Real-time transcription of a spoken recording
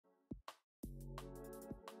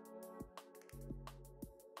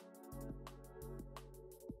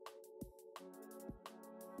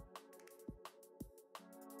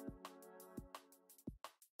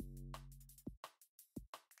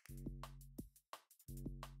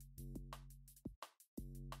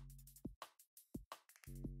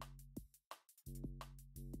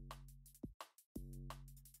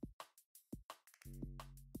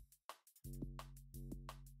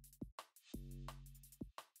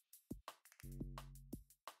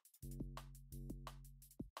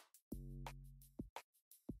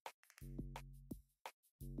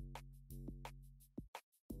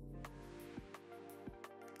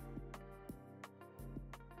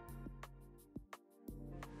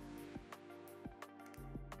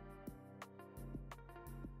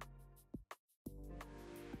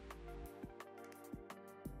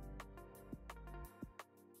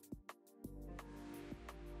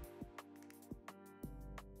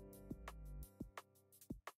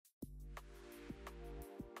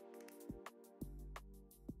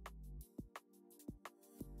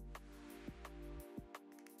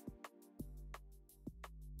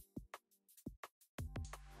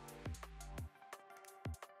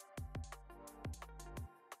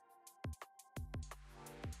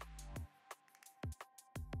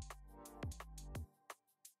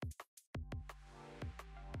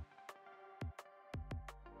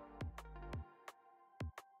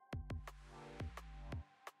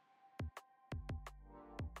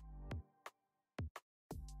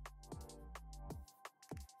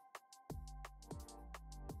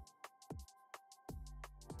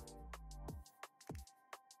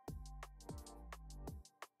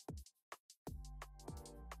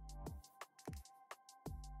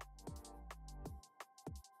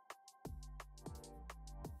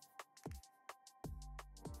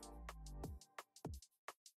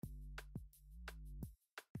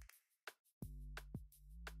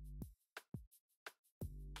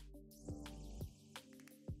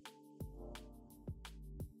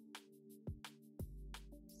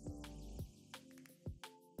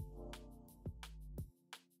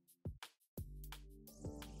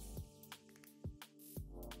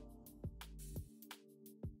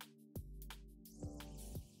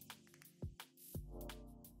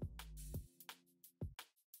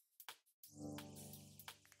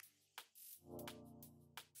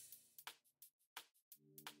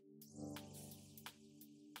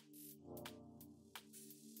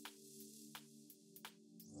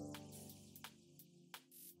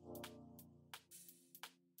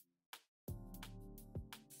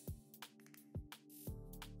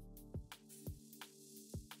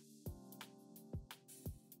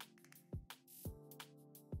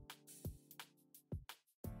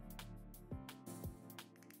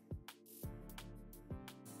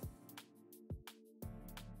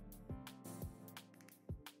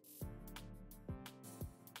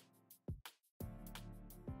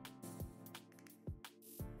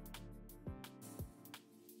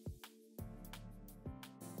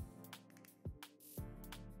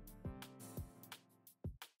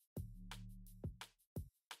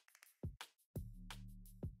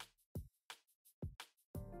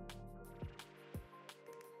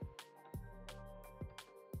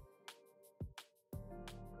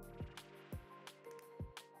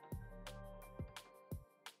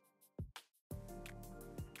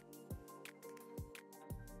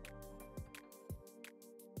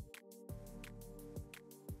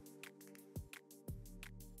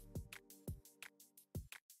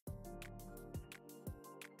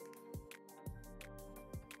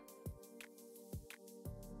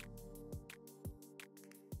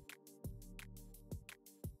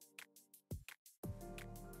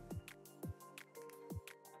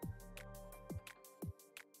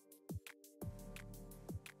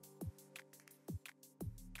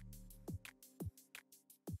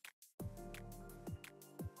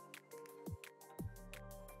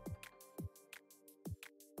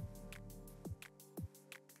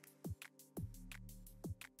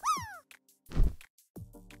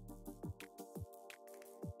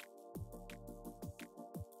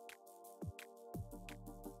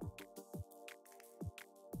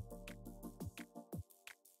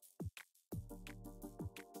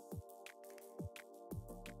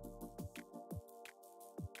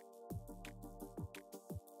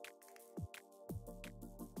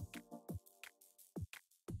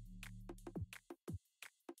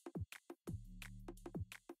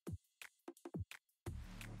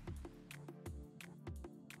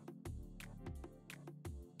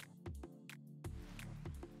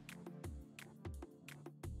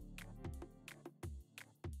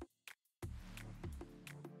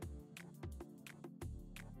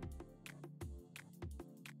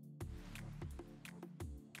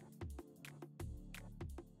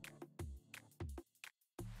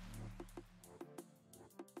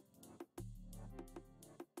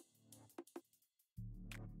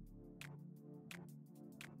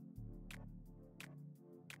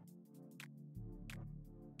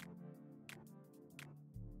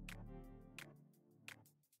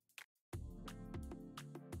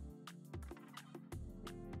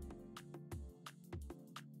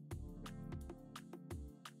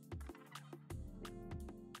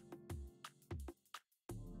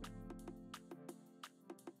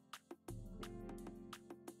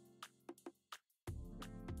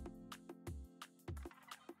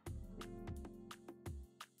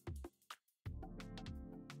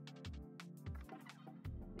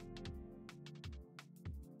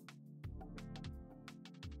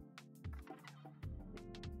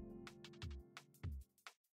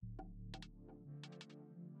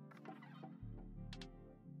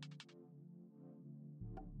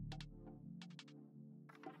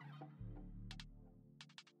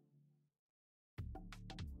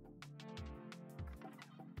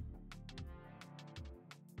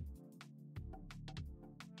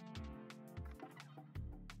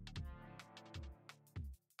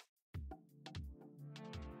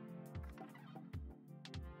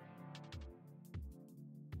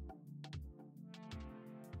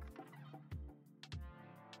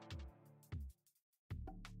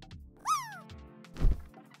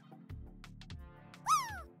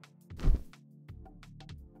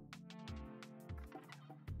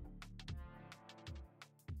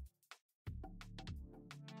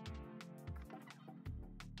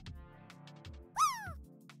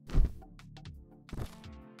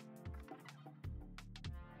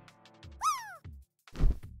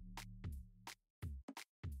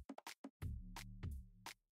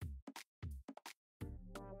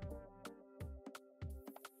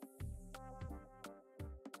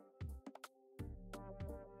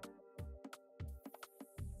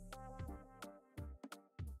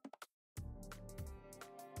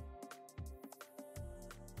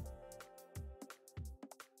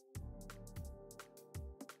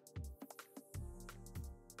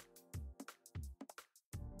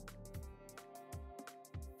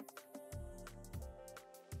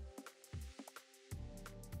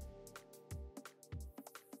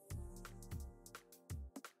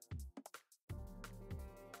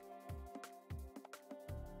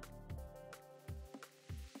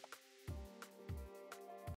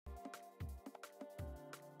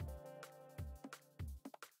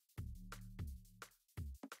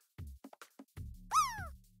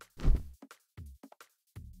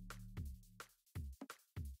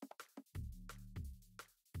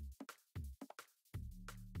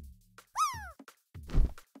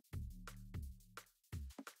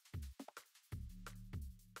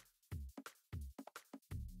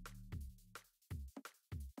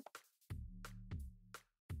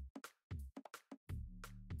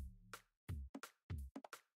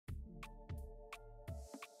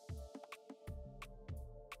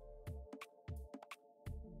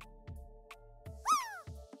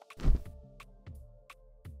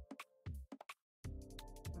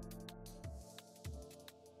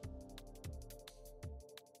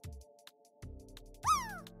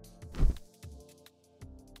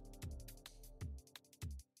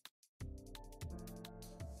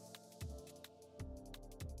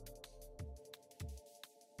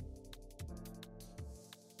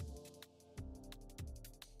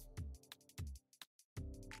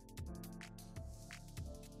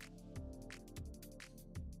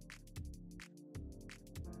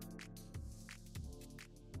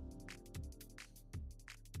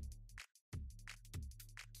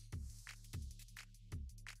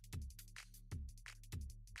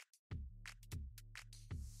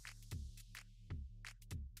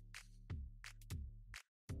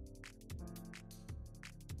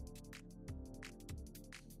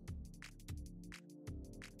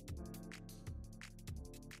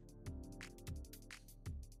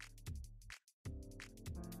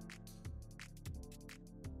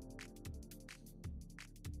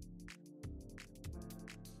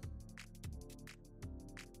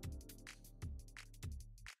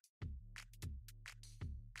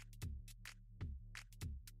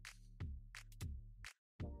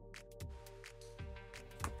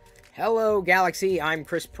Hello, Galaxy. I'm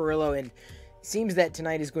Chris Perillo, and it seems that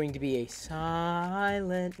tonight is going to be a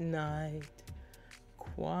silent night,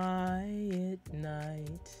 quiet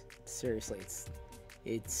night. Seriously,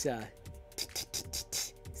 it's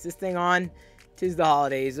is this thing on? 'Tis the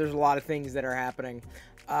holidays. There's a lot of things that are happening.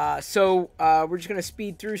 So we're just gonna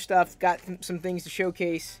speed through stuff. Got some things to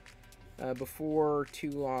showcase before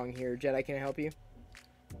too long here. Jedi, can I help you?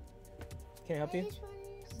 Can I help you?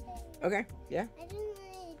 Okay. Yeah. I didn't want to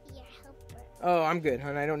be a helper. Oh, I'm good,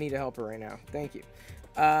 hon. I don't need a helper right now. Thank you.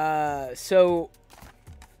 So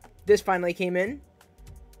this finally came in.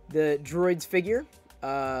 The droids figure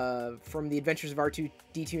from the Adventures of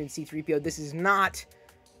R2-D2 and C-3PO. This is not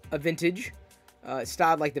a vintage. It's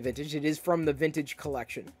styled like the vintage. It is from the vintage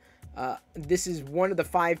collection. This is one of the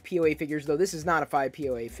 5 POA figures, though this is not a 5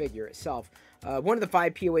 POA figure itself. One of the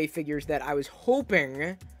 5 POA figures that I was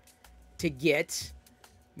hoping to get.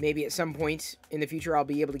 Maybe at some point in the future I'll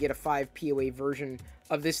be able to get a 5 POA version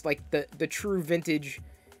of this, like the true vintage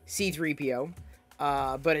C-3PO.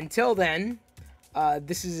 But until then,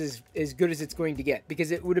 this is as good as it's going to get,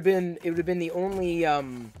 because it would have been the only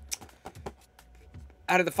out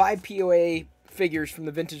of the 5 POA figures from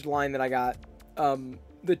the vintage line that I got,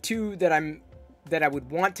 the two that I would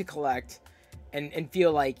want to collect and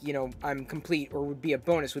feel like, you know, I'm complete or would be a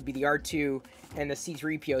bonus would be the R2 and the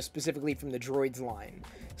C-3PO, specifically from the droids line.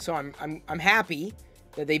 So I'm happy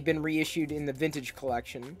that they've been reissued in the vintage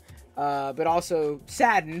collection, but also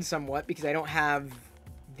saddened somewhat because I don't have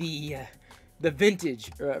the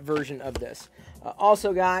vintage version of this.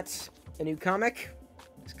 Also got a new comic.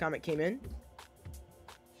 This comic came in.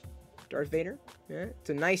 Darth Vader. Yeah, it's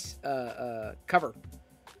a nice cover.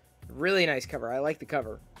 Really nice cover. I like the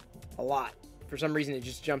cover a lot. For some reason, it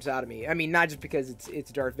just jumps out at me. I mean, not just because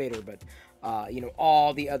it's Darth Vader, but you know,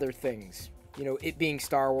 all the other things. You know, it being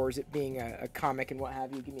Star Wars, it being a comic and what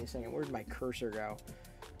have you. Give me a second. Where'd my cursor go?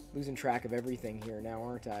 Losing track of everything here now,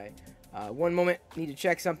 aren't I? One moment. Need to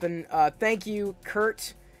check something. Thank you,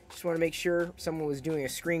 Kurt. Just want to make sure someone was doing a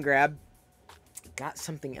screen grab. Got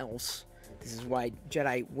something else. This is why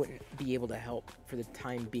Jedi wouldn't be able to help for the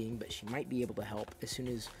time being, but she might be able to help as soon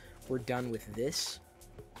as we're done with this.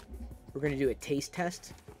 We're going to do a taste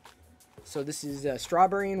test. So this is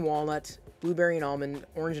strawberry and walnut, blueberry and almond,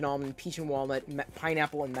 orange and almond, peach and walnut,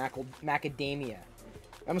 pineapple and macadamia.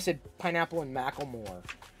 I almost said pineapple and Macklemore.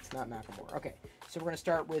 It's not Macklemore. Okay, so we're going to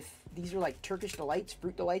start with, these are like Turkish Delights,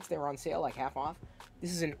 Fruit Delights. They were on sale, like half off.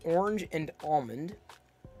 This is an orange and almond.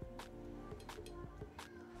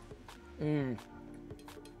 Mmm.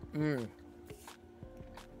 Mmm.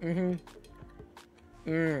 Mm-hmm.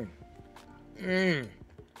 Mmm. Mmm.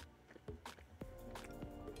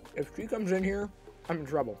 If she comes in here, I'm in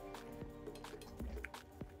trouble.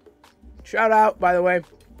 Shout out, by the way,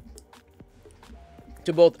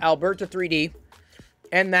 to both Alberta 3D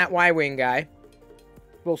and that Y-Wing guy.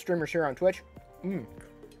 Both streamers here on Twitch.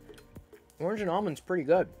 Orange and almond's pretty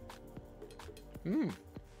good.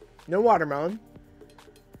 No watermelon.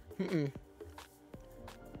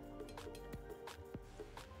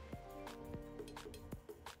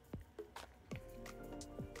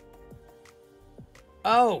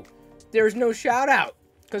 Oh, there's no shout out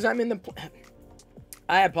because I'm in the.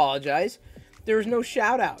 I apologize. There's no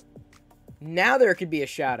shout out. Now there could be a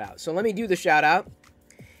shout out. So let me do the shout out.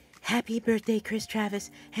 Happy birthday, Chris Travis,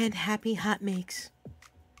 and happy hot makes.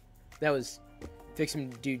 That was Fix Some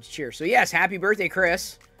Dudes Cheer. So yes, happy birthday,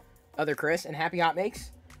 Chris. Other Chris, and happy hot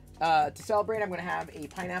makes. To celebrate, I'm going to have a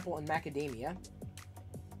pineapple and macadamia.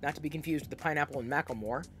 Not to be confused with the pineapple and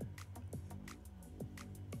Macklemore.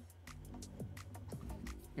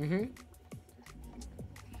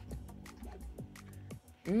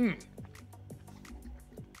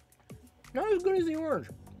 Not as good as the orange.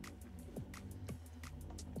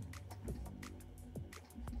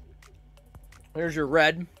 There's your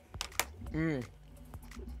red. I'm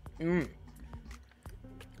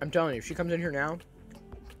telling you, if she comes in here now,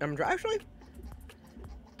 I'm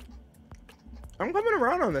coming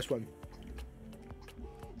around on this one.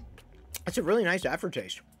 It's a really nice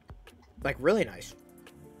aftertaste. Like, really nice.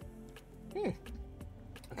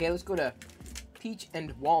 Okay, let's go to peach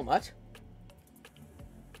and walnut.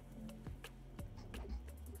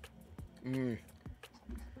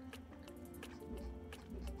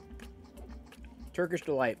 Turkish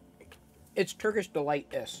Delight. It's Turkish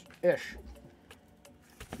Delight-ish.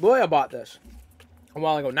 Boy, I bought this a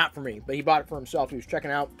while ago. Not for me, but he bought it for himself. He was checking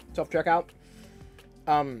out, self-checkout.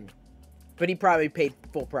 But he probably paid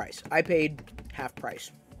full price. I paid half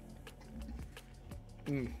price.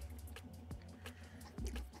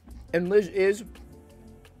 And Liz is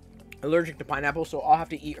allergic to pineapple, so I'll have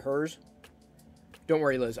to eat hers Don't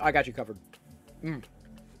worry, Liz. I got you covered.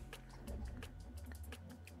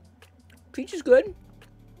 Peach is good.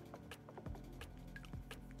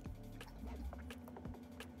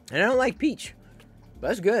 And I don't like peach, but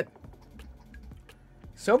that's good.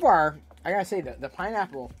 So far, I gotta say that the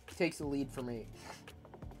pineapple takes the lead for me.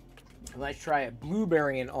 Let's try a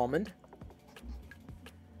blueberry and almond.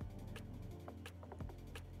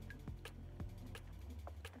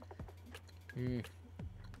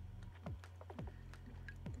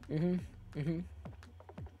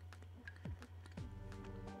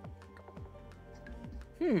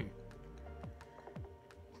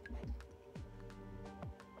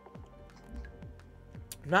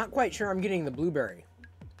 Not quite sure I'm getting the blueberry.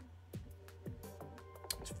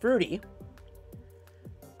 It's fruity,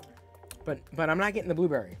 but I'm not getting the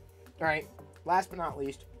blueberry. All right, last but not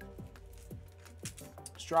least,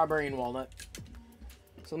 strawberry and walnut.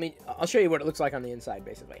 So I'll show you what it looks like on the inside,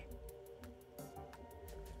 basically.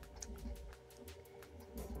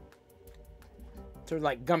 Sort of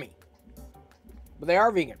like gummy, but they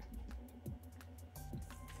are vegan.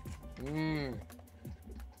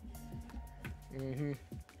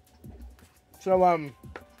 So,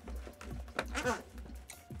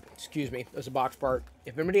 excuse me, there's a box part.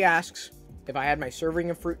 If anybody asks if I had my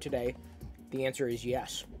serving of fruit today, the answer is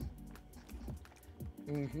yes.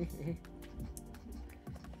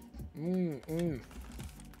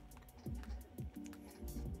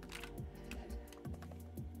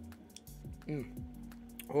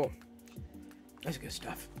 Oh, that's good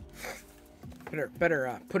stuff.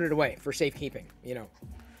 Better put it away for safekeeping. You know,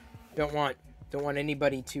 don't want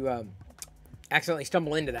anybody to accidentally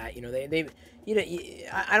stumble into that. You know,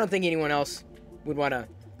 I don't think anyone else would want to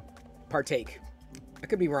partake. I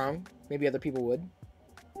could be wrong. Maybe other people would.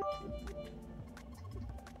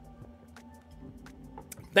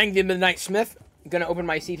 Thank you, Midnight Smith. I'm gonna open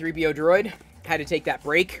my C-3PO droid. Had to take that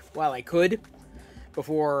break while I could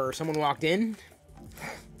before someone walked in.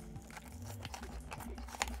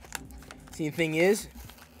 See, the thing is,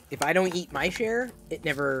 if I don't eat my share, it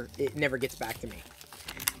never gets back to me.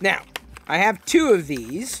 Now, I have 2 of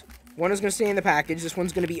these. One is going to stay in the package. This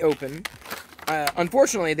one's going to be open.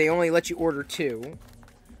 Unfortunately, they only let you order 2.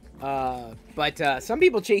 But some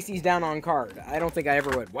people chase these down on card. I don't think I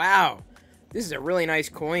ever would. Wow. This is a really nice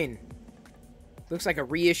coin. Looks like a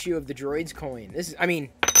reissue of the Droids coin. This is, I mean,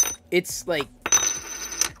 it's like,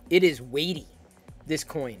 it is weighty, this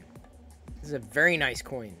coin. This is a very nice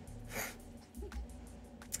coin.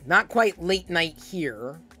 Not quite late night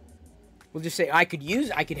here. We'll just say I could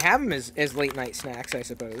have them as late night snacks, I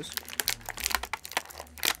suppose.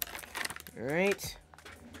 Alright.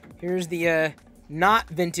 Here's the, not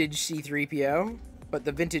vintage C-3PO, but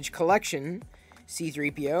the vintage collection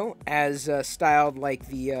C-3PO, as styled like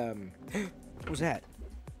the, what was that?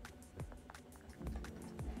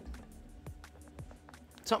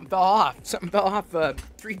 Something fell off. Something fell off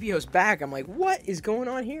 3PO's back. I'm like, what is going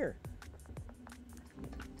on here?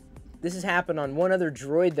 This has happened on one other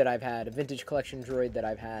droid that I've had, a vintage collection droid that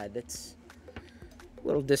I've had. It's a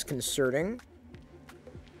little disconcerting.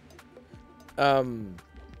 Kind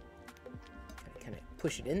of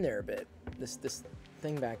push it in there a bit. This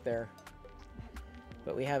thing back there.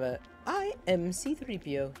 But we have I am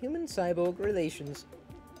C-3PO, human cyborg relations,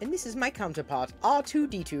 and this is my counterpart,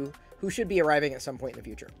 R2-D2, who should be arriving at some point in the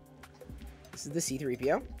future. This is the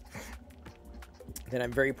C-3PO that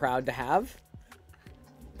I'm very proud to have.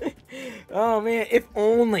 Oh man, if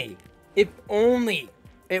only it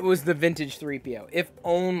was the vintage 3PO. If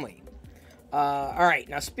only. Alright,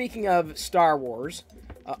 now speaking of Star Wars,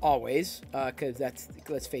 always, because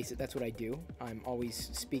let's face it, that's what I do. I'm always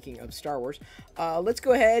speaking of Star Wars. Let's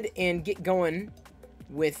go ahead and get going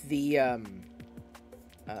with the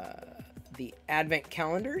Advent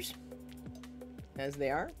calendars, as they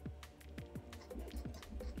are.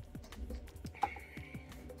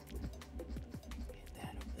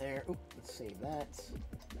 There. Oop, let's save that.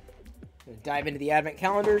 Gonna dive into the Advent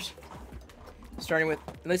calendars. Starting with,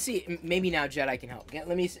 let's see, maybe now Jedi can help. Let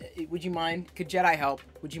me, would you mind? Could Jedi help?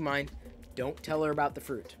 Would you mind? Don't tell her about the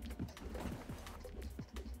fruit.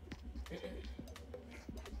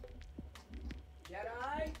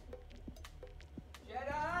 Jedi?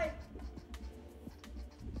 Jedi?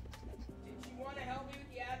 Did you want to help me with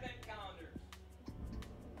the Advent calendars?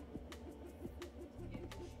 Did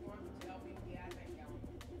she want to help me with the Advent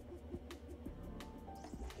calendars?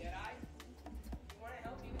 Jedi? Do you want to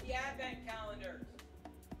help me with the Advent calendars?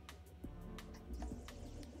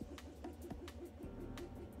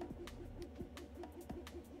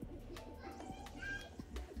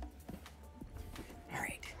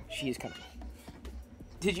 Alright, she is coming.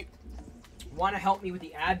 Did you... want to help me with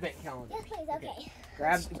the advent calendar. Yes, please. Okay.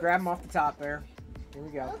 Grab them off the top there. Here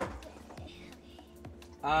we go.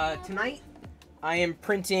 Tonight, I am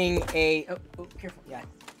printing a... Oh, careful. Yeah,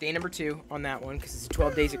 day number 2 on that one, because it's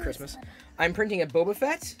 12 days of Christmas. I'm printing a Boba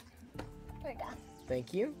Fett. There we go.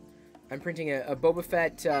 Thank you. I'm printing a Boba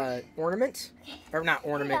Fett ornament. Or not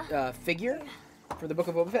ornament, figure for the Book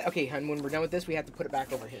of Boba Fett. Okay, hun, when we're done with this, we have to put it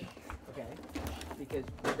back over here. Okay? Because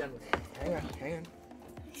we're done with it. Hang on.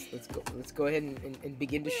 Let's go ahead and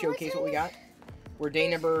begin to showcase what we got. We're day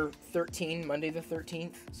number 13, Monday the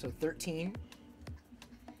 13th. So 13.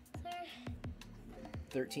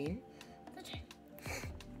 13.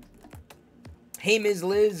 Hey, Ms.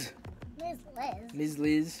 Liz. Ms. Liz. Ms.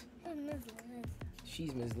 Liz. Who's Ms. Liz?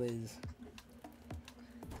 She's Ms. Liz.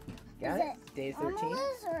 Got Is it? Day Mama 13.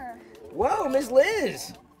 Liz or? Whoa, Ms.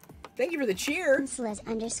 Liz. Thank you for the cheer.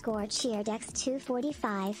 Liz_cheer Dex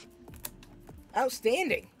 245.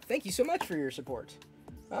 Outstanding. Thank you so much for your support.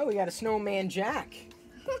 Oh, we got a Snowman Jack.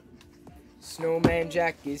 Snowman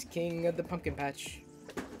Jack is king of the pumpkin patch.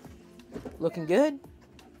 Looking good.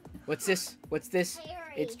 What's this? What's this?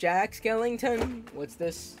 Harry. It's Jack Skellington. What's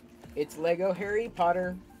this? It's Lego Harry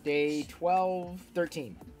Potter. Day 12,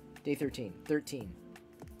 13. Day 13. 13.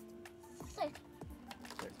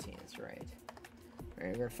 13, that's right.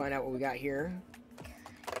 Alright, we're gonna find out what we got here.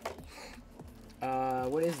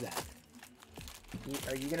 What is that?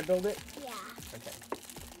 Are you gonna build it? Yeah. Okay.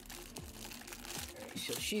 Alright,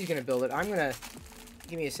 so she's gonna build it. I'm gonna...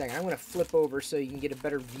 Give me a second. I'm gonna flip over so you can get a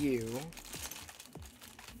better view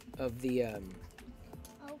of the,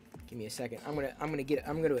 Oh. Give me a second. I'm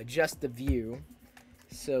gonna adjust the view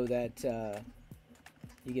so that,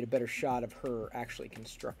 you get a better shot of her actually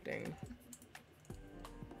constructing.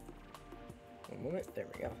 One moment. There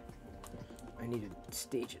we go. I need to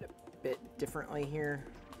stage it a bit differently here.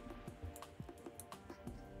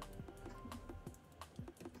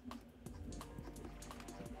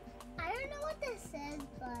 I don't know what this is,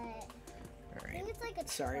 but I Alright. think it's like a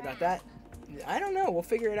Sorry about trap. that. I don't know. We'll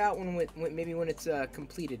figure it out when maybe when it's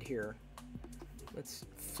completed here. Let's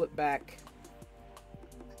flip back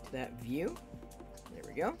to that view. There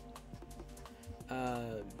we go.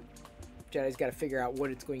 Jedi's got to figure out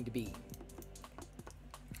what it's going to be.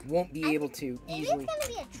 Won't be able to Maybe easily. it's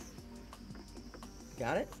gonna be a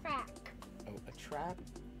Got it? trap. Oh, a trap.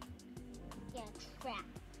 Yeah, trap.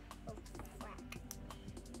 Oh, trap.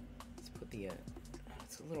 Let's put the.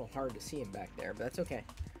 It's a little hard to see him back there, but that's okay.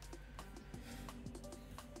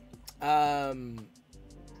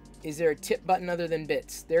 Is there a tip button other than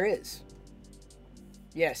bits? There is.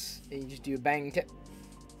 Yes, and you just do a bang tip.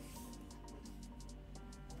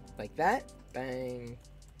 Like that. Bang.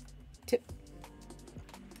 Tip.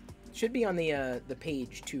 Should be on the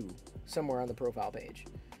page too. Somewhere on the profile page.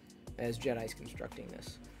 As Jedi's constructing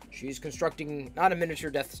this. She's constructing not a miniature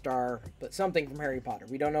Death Star, but something from Harry Potter.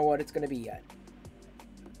 We don't know what it's going to be yet.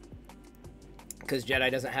 Because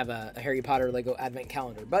Jedi doesn't have a Harry Potter Lego Advent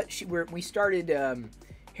Calendar. But we started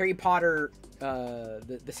Harry Potter,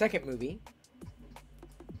 the second movie.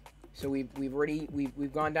 So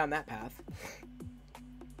we've gone down that path.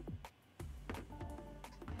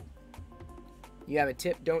 You have a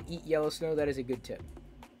tip. Don't eat yellow snow. That is a good tip.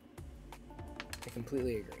 I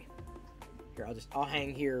completely agree. Here, I'll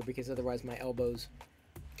hang here because otherwise my elbow's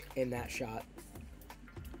in that shot.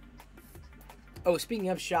 Oh, speaking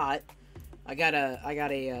of shot, I got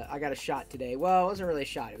a shot today. Well, it wasn't really a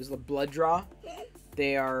shot. It was a blood draw.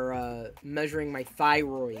 They are measuring my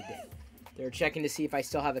thyroid. They're checking to see if I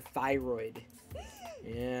still have a thyroid.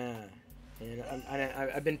 Yeah. And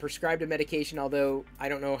I've been prescribed a medication, although I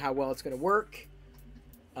don't know how well it's going to work.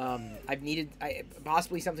 I've needed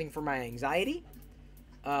possibly something for my anxiety.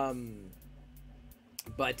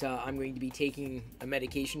 But I'm going to be taking a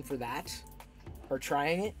medication for that. Or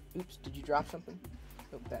trying it. Oops, did you drop something?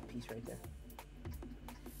 Oh, that piece right there.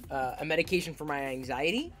 A medication for my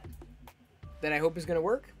anxiety that I hope is going to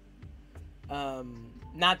work.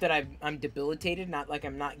 Not that I'm debilitated, not like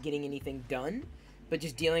I'm not getting anything done, but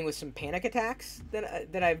just dealing with some panic attacks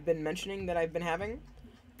that I've been mentioning that I've been having.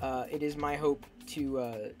 It is my hope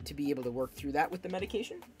to be able to work through that with the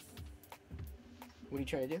medication. What are you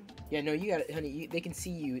trying to do? Yeah, no, you got it, honey. They can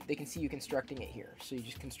see you. They can see you constructing it here. So you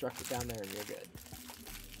just construct it down there, and you're good.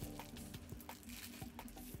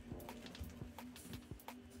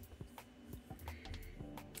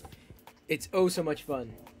 It's oh so much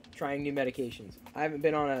fun trying new medications. I haven't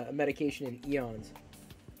been on a medication in eons.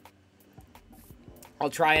 I'll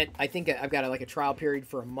try it. I think I've got like a trial period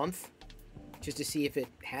for a month just to see if it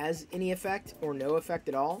has any effect or no effect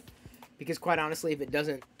at all. Because quite honestly, if it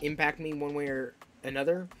doesn't impact me one way or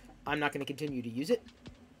another, I'm not going to continue to use it.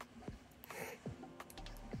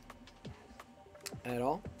 at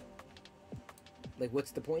all. Like,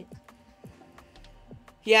 what's the point?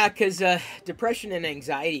 Yeah, because depression and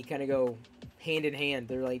anxiety kind of go hand in hand.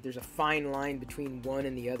 They're like, there's a fine line between one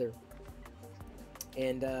and the other.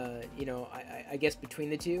 And, you know, I guess between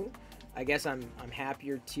the two, I guess I'm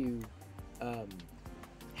happier to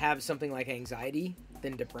have something like anxiety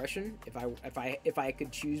than depression if I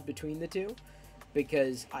could choose between the two,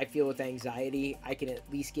 because I feel with anxiety I can at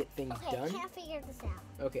least get things done. I can't figure this out.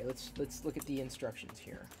 Okay, let's look at the instructions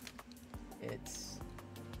here. It's,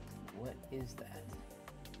 what is that?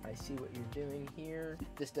 I see what you're doing here.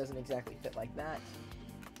 This doesn't exactly fit like that.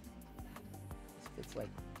 This fits like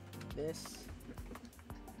this.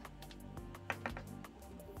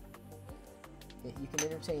 Yeah, you can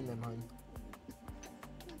entertain them, hon.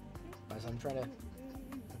 As I'm trying to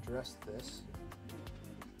address this.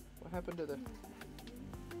 What happened to the...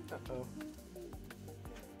 Uh-oh.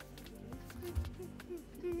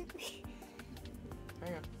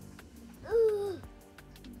 Hang on.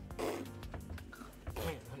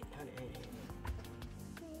 Hang on, honey.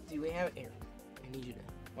 Do we have it here? I need you to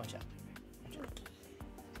watch out.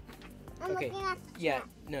 I'm Okay. looking at the Yeah,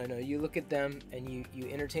 no. You look at them and you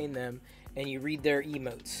entertain them and you read their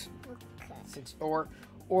emotes. Okay. Since, or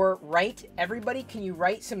write, everybody, can you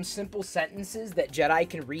write some simple sentences that Jedi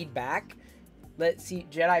can read back? Let's see,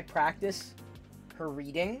 Jedi practice her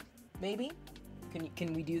reading, maybe?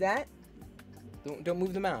 Can we do that? Don't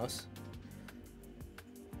move the mouse.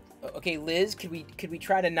 Okay, Liz, could we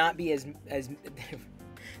try to not be as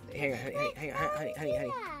hang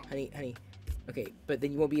on, honey. Okay, but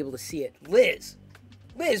then you won't be able to see it. Liz,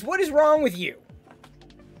 what is wrong with you?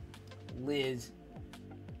 Liz,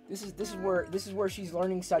 this is where she's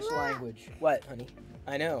learning such language. What, honey?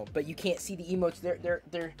 I know, but you can't see the emotes.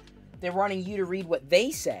 They're wanting you to read what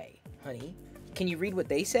they say, honey. Can you read what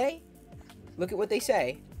they say? Look at what they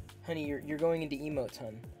say, honey. You're going into emotes,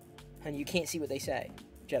 honey. You can't see what they say.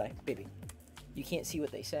 Jedi, baby, you can't see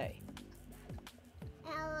what they say.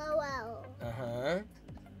 LOL.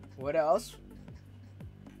 What else?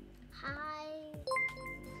 Hi,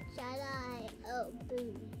 Jedi. Oh,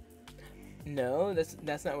 booty. No,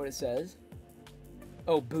 that's not what it says.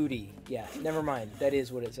 Oh, booty. Yeah, never mind. That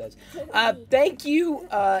is what it says. Thank you,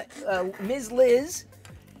 Ms. Liz,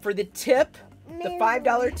 for the tip, the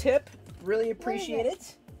 $5 tip. Really appreciate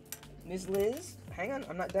it. Ms. Liz, hang on,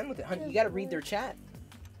 I'm not done with it. Honey, you gotta read their chat.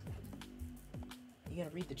 You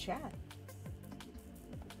gotta read the chat.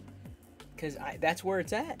 Because that's where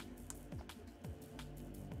it's at.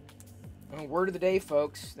 Oh, word of the day,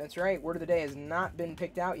 folks. That's right, word of the day has not been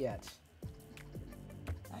picked out yet.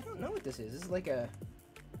 I don't know what this is. This is like a...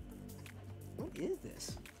 What is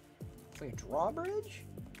this? It's like a drawbridge?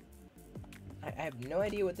 I have no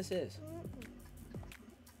idea what this is.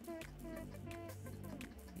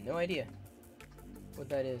 No idea what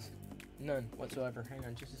that is. None whatsoever. Hang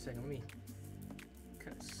on just a second. Let me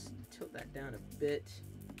kind of tilt that down a bit.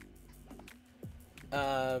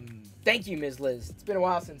 Thank you, Ms. Liz. It's been a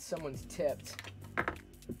while since someone's tipped.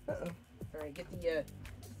 Uh-oh. Alright, get the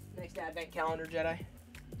next advent calendar, Jedi.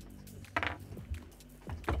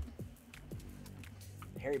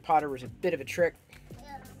 Harry Potter was a bit of a trick.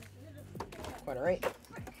 Quite alright.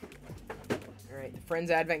 Alright, the Friends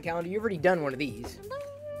Advent Calendar. You've already done one of these.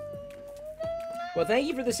 Well, thank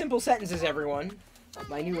you for the simple sentences, everyone.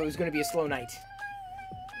 I knew it was going to be a slow night.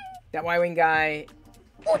 That Y-Wing guy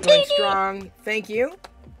going strong. Thank you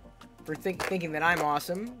for thinking that I'm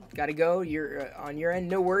awesome. Gotta go. You're on your end.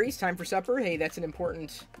 No worries. Time for supper. Hey, that's an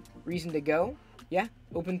important reason to go. Yeah?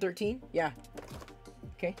 Open 13? Yeah.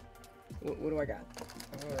 Okay. What do I got?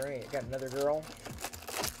 Alright, got another girl.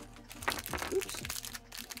 Oops.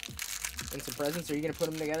 And some presents. Are you going to put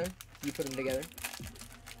them together? You put them together.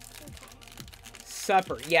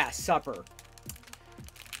 Supper. Yeah, supper.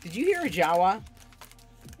 Did you hear a Jawa?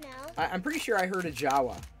 No. I'm pretty sure I heard a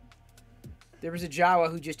Jawa. There was a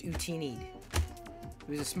Jawa who just utinied. It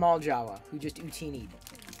was a small Jawa who just utinied.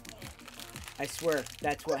 I swear,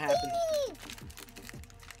 that's what happened.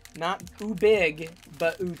 Not oo big,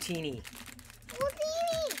 but utini.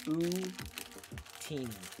 Utini.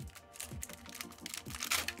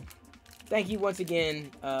 Thank you once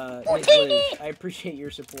again, Ms. Liz. I appreciate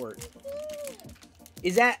your support.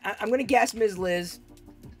 Is that, I'm going to guess, Ms. Liz,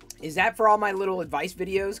 is that for all my little advice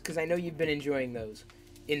videos? Because I know you've been enjoying those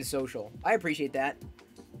in social. I appreciate that.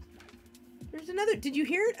 There's another, did you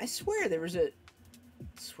hear it? I swear there was a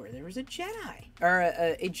Jedi. Or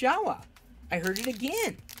a Jawa. I heard it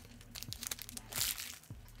again.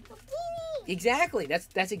 Exactly.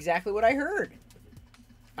 That's exactly what I heard.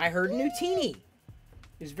 I heard Nutini.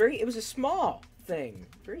 It was a small thing.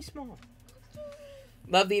 Very small.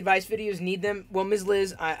 Love the advice videos, need them. Well, Ms.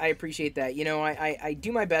 Liz, I appreciate that. You know, I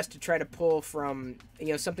do my best to try to pull from, you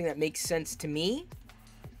know, something that makes sense to me.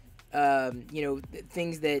 You know,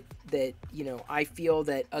 things that, you know, I feel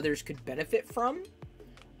that others could benefit from.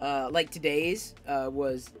 Like today's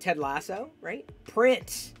was Ted Lasso, right?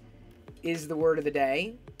 Print is the word of the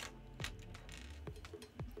day.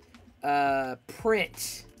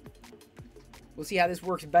 Print. We'll see how this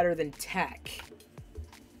works better than tech.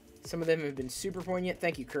 Some of them have been super poignant.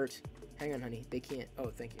 Thank you, Kurt. Hang on, honey. They can't. Oh,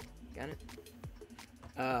 thank you. Got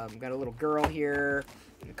it? Got a little girl here.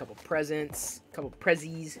 A couple presents. A couple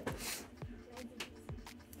prezzies.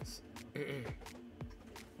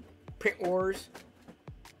 Print wars.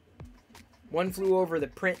 One flew over the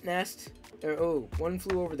print nest. Oh, one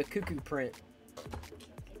flew over the cuckoo print.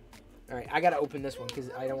 All right, I gotta open this one because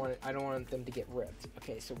I don't want them to get ripped.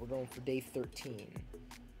 Okay, so we're going for day 13.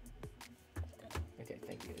 Okay,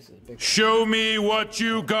 thank you. This is a big. Show me what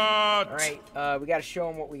you got. All right, we gotta show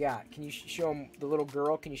them what we got. Can you show them the little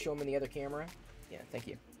girl? Can you show them in the other camera? Yeah, thank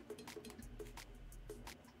you.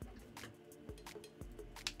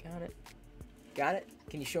 Got it. Got it.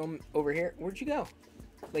 Can you show them over here? Where'd you go?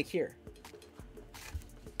 Like here.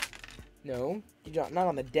 No, you don't. Not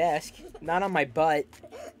on the desk. Not on my butt.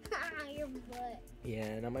 Your butt.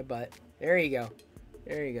 Yeah, not my butt. There you go.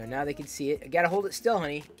 There you go. Now they can see it. I gotta hold it still,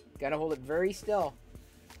 honey. Gotta hold it very still.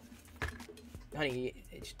 Honey,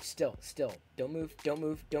 it's still. Don't move. Don't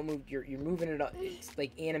move. Don't move. You're moving it up. It's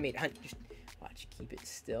like animated. Honey, just watch. Keep it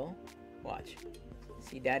still. Watch.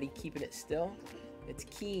 See, Daddy keeping it still? It's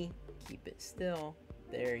key. Keep it still.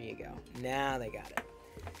 There you go. Now they got it.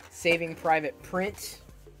 Saving Private Print.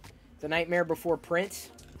 The Nightmare Before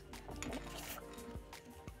Print.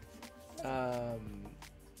 How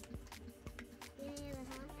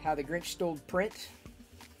the Grinch Stole Print.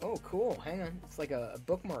 Oh, cool. Hang on. It's like a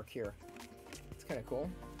bookmark here. It's kind of cool.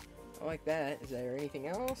 I like that. Is there anything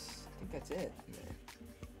else? I think that's it.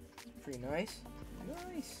 It's pretty nice.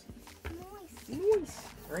 Nice. Nice.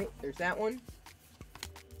 All right, there's that one.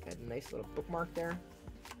 Got a nice little bookmark there.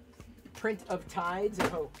 Print of Tides of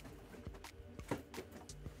Hope.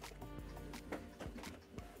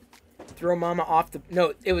 Throw Mama off the...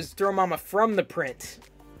 No, it was Throw Mama from the print.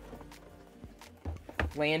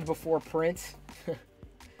 Land Before Print.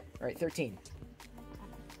 Alright, 13.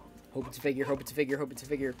 Hope it's a figure, hope it's a figure, hope it's a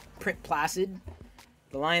figure. Print Placid.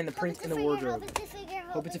 The Lion, the Prince, and the Wardrobe. Hope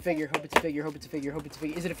it's a figure, hope it's a figure, hope it's a figure, hope it's a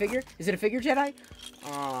figure. Is it a figure? Is it a figure, Jedi?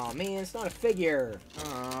 Oh, man, it's not a figure.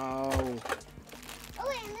 Oh. Oh,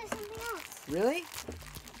 wait, and there's something else. Really?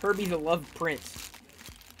 Herbie the Love Prince.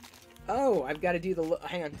 Oh, I've got to do the...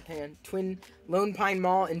 Hang on. Twin... Lone Pine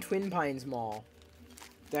Mall and Twin Pines Mall.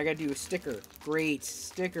 I got to do a sticker. Great.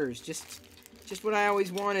 Stickers. Just what I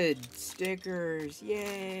always wanted. Stickers.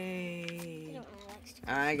 Yay.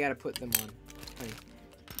 I got to put them on. Honey.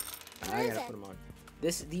 I got to put them on.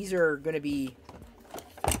 These are going to be...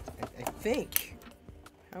 I think...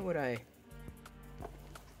 How would I...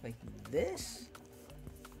 Like this?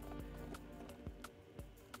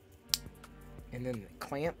 And then the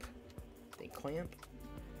clamp. They clamp.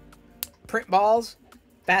 Print balls.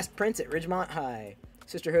 Fast Prince at Ridgemont High.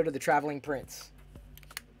 Sisterhood of the Traveling Prince.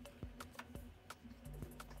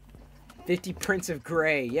 50 Prints of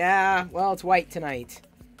Gray. Yeah, well, it's white tonight.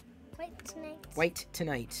 White tonight. White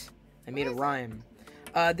tonight. I made a rhyme.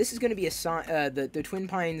 This is going to be a sign. The Twin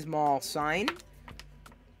Pines Mall sign.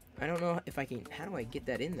 I don't know if I can... How do I get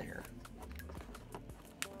that in there?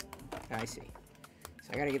 I see. So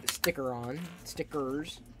I got to get the sticker on.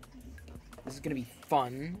 Stickers. This is going to be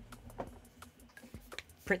fun.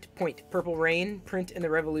 Print Point. Purple Rain. Print in the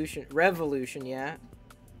Revolution. Revolution, yeah.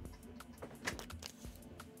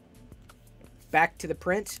 Back to the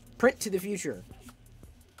print. Print to the future.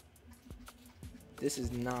 This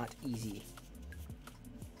is not easy.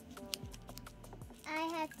 I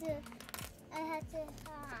had to...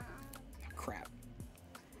 Crap.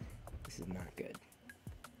 This is not good.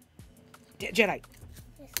 Jedi!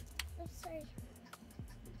 Yes. I'm sorry.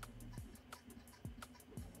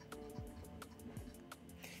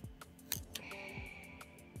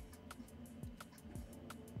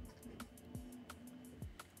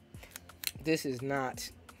 This is not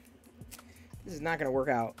going to work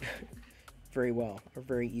out very well or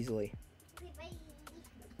very easily. Okay, bye.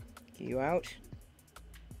 Get you out.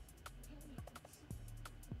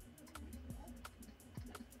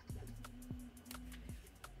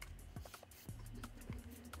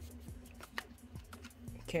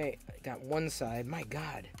 Okay, I got one side. My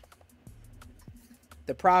God.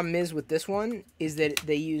 The problem is with this one is that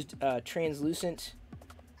they used translucent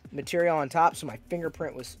material on top, so my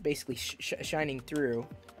fingerprint was basically shining through.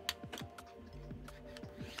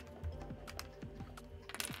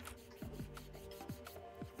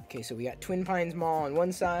 Okay, so we got Twin Pines Mall on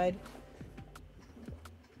one side.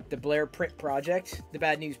 The Blair Print Project. The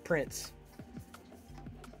Bad News Prints.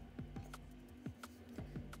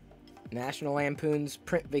 National Lampoon's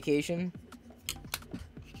Print Vacation.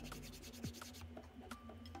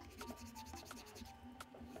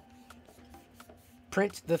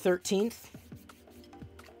 Print the 13th.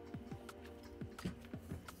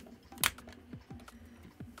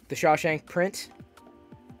 The Shawshank Print.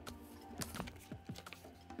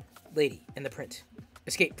 Lady and the Print.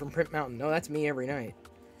 Escape from Print Mountain. No, that's me every night.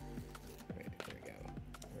 Right, there we go.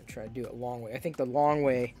 I'm going to try to do it long way. I think the long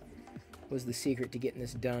way was the secret to getting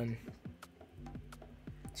this done.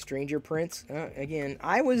 Stranger Prints. Again,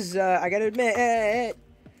 I was, I gotta admit,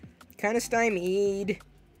 kind of stymied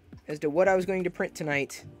as to what I was going to print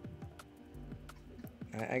tonight.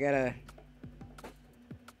 I gotta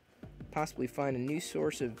possibly find a new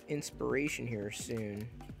source of inspiration here soon.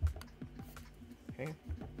 Okay.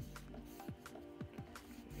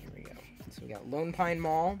 There we go. So we got Lone Pine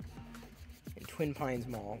Mall and Twin Pines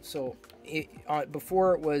Mall. So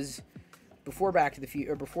before Back to the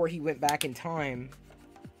Future, or before he went back in time,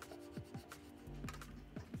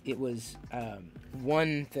 it was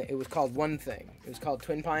one thing. It was called one thing. It was called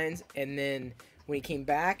Twin Pines, and then when he came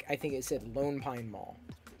back, I think it said Lone Pine Mall.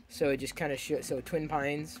 So it just kind of showed. So Twin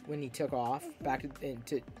Pines when he took off back to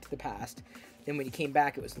the past, then when he came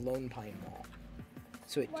back, it was Lone Pine Mall.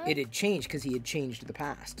 So it had changed because he had changed the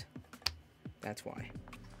past. That's why.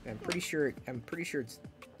 I'm pretty sure it's.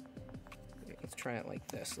 Let's try it like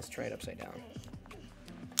this. Let's try it upside down.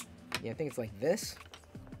 Yeah, I think it's like this.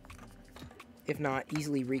 If not,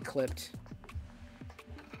 easily reclipped.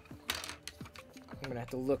 I'm gonna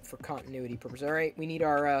have to look for continuity purposes. All right, we need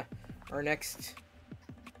our next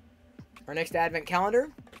advent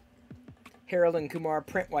calendar. Harold and Kumar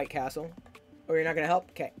Print White Castle. Oh, you're not gonna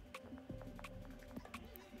help? Okay.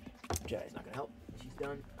 Jedi's not gonna help. She's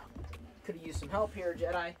done. Could have used some help here,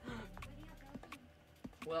 Jedi.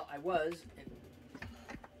 Well, I was, and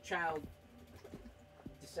child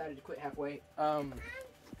decided to quit halfway.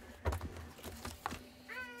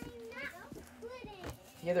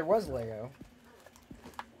 Yeah, there was Lego.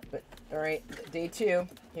 But, alright, day 2.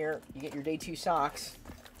 Here, you get your day 2 socks.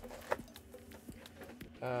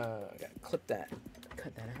 I gotta clip that.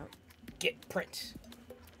 Cut that out. Get print.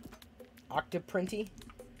 Octoprinty?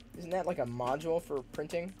 Isn't that like a module for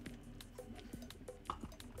printing?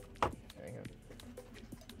 Hang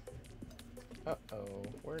on. Uh-oh.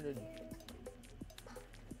 Where did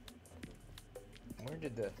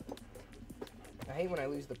the... I hate when I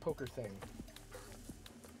lose the poker thing.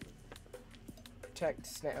 Protect,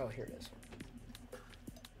 snap. Oh, here it is.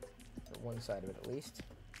 Or one side of it, at least.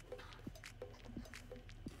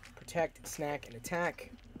 Protect, snack, and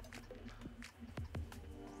attack.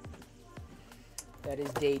 That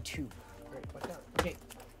is day 2. Alright, watch out. Okay,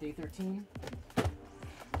 day 13.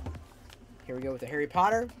 Here we go with the Harry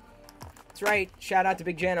Potter. That's right. Shout out to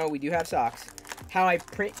Big Jano. We do have socks. How I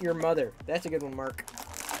Print Your Mother. That's a good one, Mark.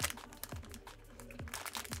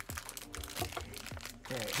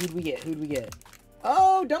 Alright, who'd we get? Who'd we get?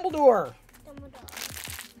 Oh, Dumbledore!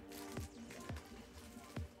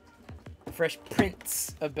 Fresh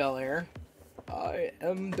Prince of Bel-Air. I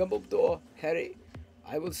am Dumbledore, Harry.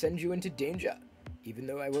 I will send you into danger, even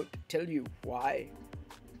though I won't tell you why.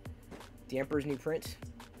 The Emperor's New Print.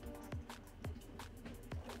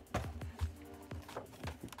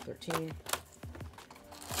 13.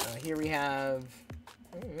 Here we have...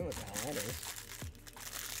 I don't know what the hell that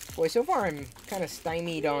is. Boy, so far I'm kind of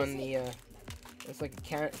stymied on the... It's like a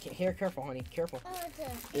cat. Here, careful, honey. Careful. Oh, it's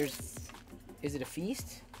a There's... feast. Is it a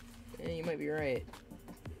feast? You might be right.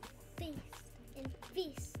 Feast and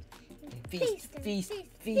feast. And Feast, and feast,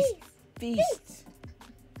 feast, feast.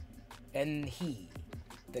 And he,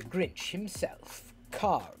 the Grinch himself,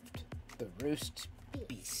 carved the roast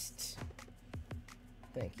beast.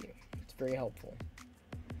 Thank you. It's very helpful.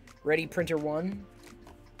 Ready, Printer 1.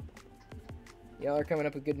 Y'all are coming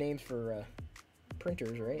up with good names for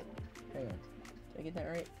printers, right? Hang on. Did I get that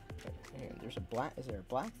right? Hang on. There's a black... Is there a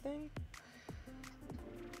black thing?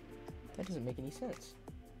 That doesn't make any sense.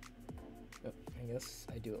 Oh, I guess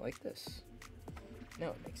I do it like this. Now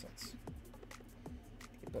it makes sense.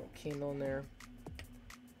 Get a little candle in there.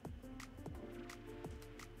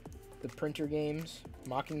 The printer games.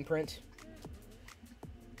 Mocking Print.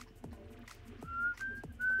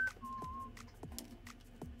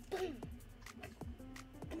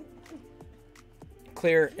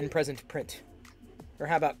 Clear and present print. Or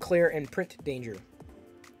how about clear and print danger?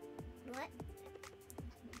 What?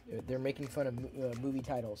 They're making fun of movie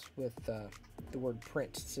titles with the word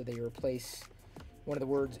print, so they replace one of the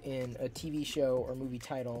words in a TV show or movie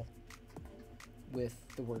title with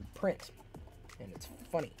the word print. And it's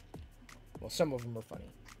funny. Well, some of them are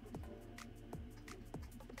funny.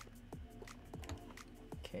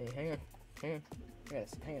 Okay, hang on. Hang on.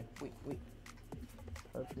 Wait.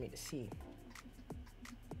 Hard for me to see.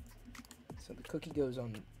 So the cookie goes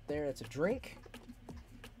on there. That's a drink.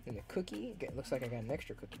 And the cookie. Okay, it looks like I got an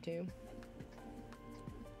extra cookie too.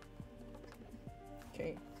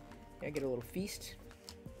 Okay. I get a little feast.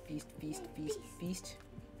 Feast. They feast.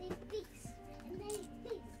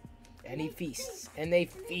 And he feasts. And they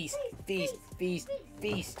feast.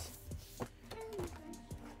 Feast.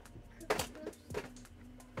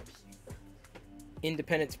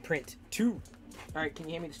 Independence Print 2. Alright, can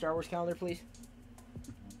you hand me the Star Wars calendar, please?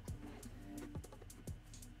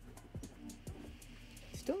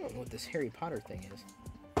 Still don't know what this Harry Potter thing is.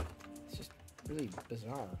 It's just really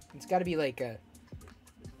bizarre. It's got to be like a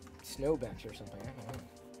snow bench or something. I don't know.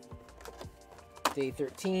 Day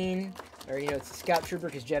 13. I already know it's a Scout Trooper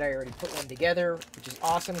because Jedi already put one together, which is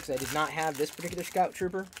awesome because I did not have this particular Scout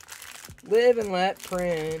Trooper. Live and let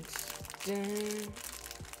print.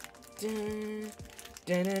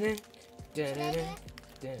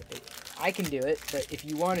 I can do it, but if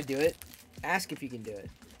you want to do it, ask if you can do it.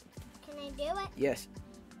 Can I do it? Yes.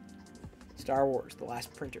 Star Wars, The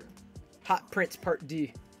Last Printer. Hot Prints Part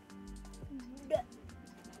D.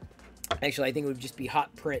 Actually, I think it would just be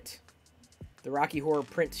Hot Print. The Rocky Horror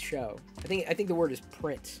Print Show. I think the word is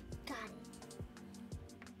print. Got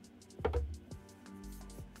it.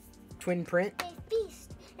 Twin print. They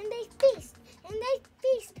feast, and they feast, and they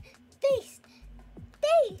feast.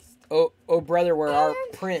 Oh brother, where our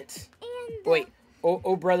print. And Wait.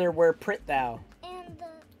 Oh brother, where print thou? And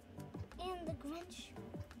the Grinch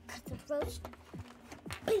cut the roast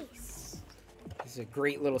beast. This is a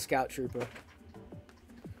great little Scout Trooper.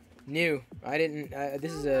 New. I didn't.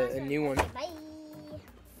 This is a new one. Bye.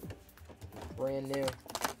 Brand new.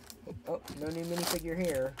 Oh, no new minifigure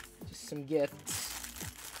here. Just some gifts.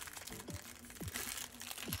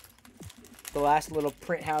 The last little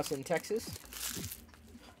print house in Texas.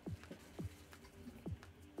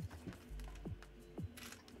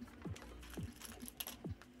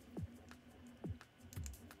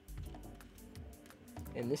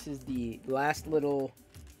 And this is the last little,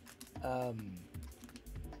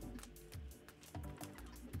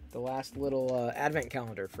 advent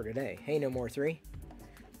calendar for today. Hey, No More 3.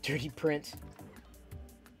 Dirty print.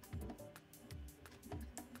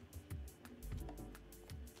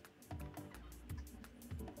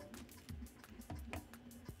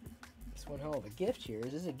 It's one hell of a gift here.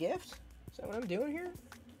 Is this a gift? Is that what I'm doing here?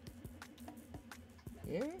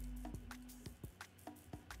 Yeah?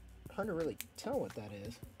 Hard to really tell what that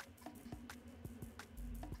is.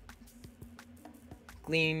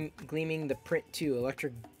 Gleaming the Print 2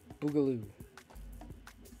 Electric Boogaloo.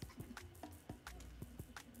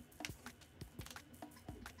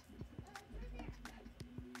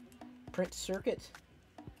 Print circuit.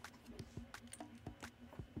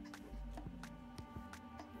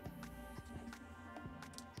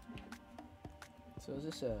 So is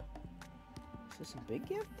this a big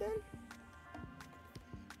gift then?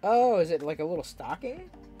 Oh, is it like a little stocking?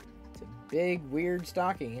 It's a big, weird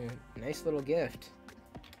stocking and a nice little gift.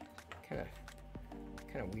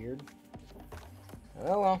 Kind of weird.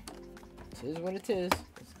 Oh well, it is what it is.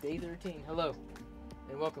 It's day 13. Hello,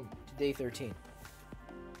 and welcome to day 13.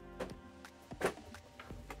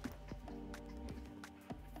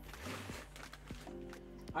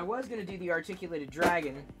 I was gonna do the articulated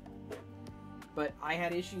dragon, but I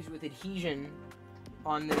had issues with adhesion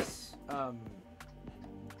on this.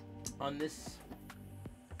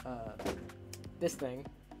 This thing,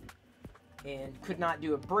 and could not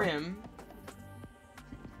do a brim,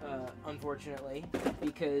 unfortunately,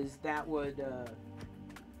 because that would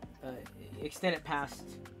extend it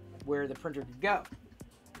past where the printer could go.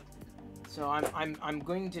 So I'm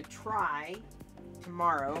going to try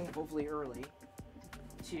tomorrow, hopefully early,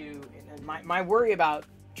 to. And my worry about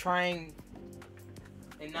trying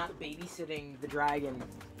and not babysitting the dragon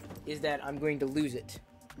is that I'm going to lose it.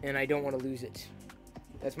 And I don't want to lose it.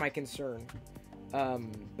 That's my concern. But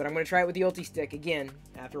I'm going to try it with the Ulti Stick again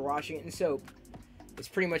after washing it in soap. It's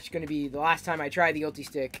pretty much going to be the last time I try the Ulti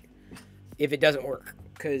Stick if it doesn't work.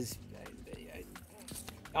 Because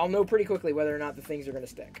I'll know pretty quickly whether or not the things are going to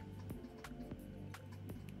stick.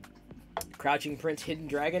 Crouching Prince Hidden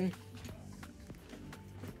Dragon.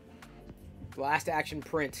 Last Action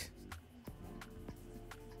Print.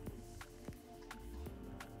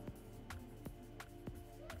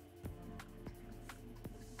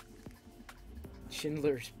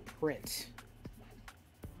 Schindler's Print.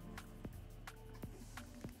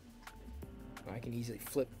 can easily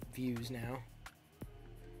flip views now.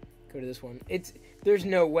 Go to this one. There's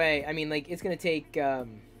no way. I mean, like, it's gonna take.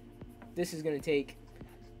 This is gonna take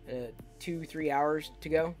 2-3 hours to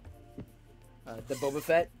go. The Boba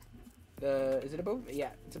Fett. Is it a Boba?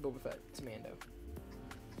 Yeah, it's a Boba Fett. It's a Mando.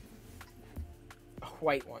 A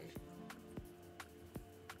white one.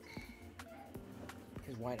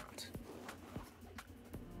 Because why not?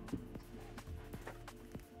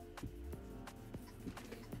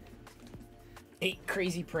 8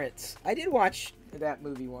 Crazy Prince. I did watch that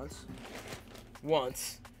movie once.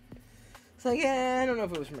 It's like, I don't know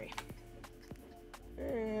if it was for me.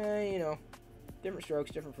 You know, different strokes,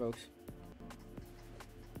 different folks.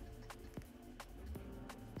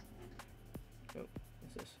 Oh,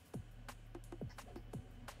 what's this?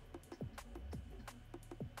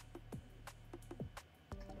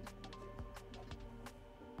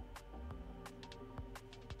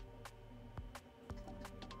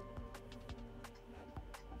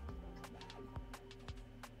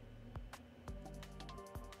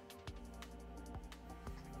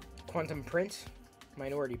 Quantum Print,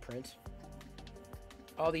 Minority Print.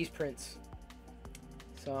 All these prints.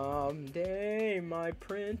 Someday my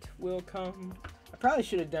print will come. I probably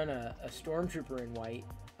should have done a Stormtrooper in white.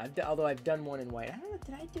 Although I've done one in white. I don't know,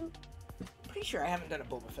 did I do? Pretty sure I haven't done a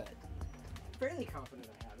Boba Fett. Fairly confident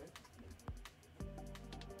I haven't.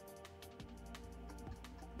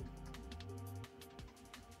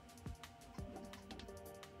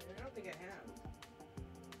 I don't think I have.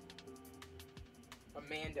 A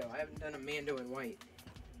Mando. I haven't done a Mando in white.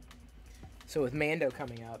 So with Mando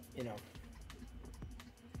coming up, you know,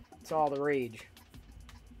 it's all the rage.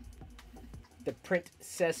 The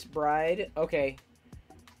Princess Bride. Okay.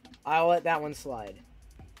 I'll let that one slide.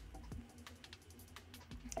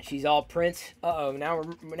 She's all print. Uh-oh, now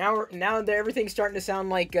everything's starting to sound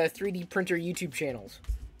like 3D printer YouTube channels.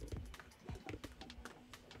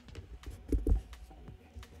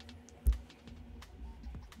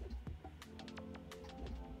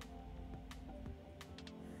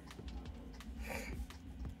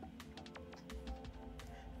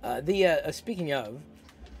 Speaking of,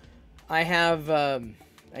 I have,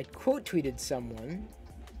 I quote tweeted someone.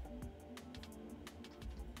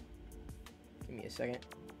 Give me a second.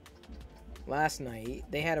 Last night,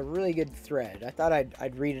 they had a really good thread. I thought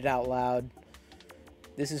I'd read it out loud.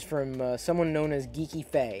 This is from someone known as Geeky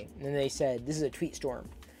Faye. And they said, this is a tweet storm.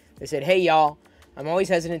 They said, hey y'all, I'm always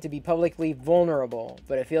hesitant to be publicly vulnerable,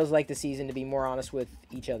 but it feels like the season to be more honest with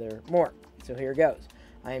each other more. So here goes.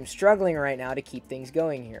 I am struggling right now to keep things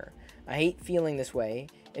going here. I hate feeling this way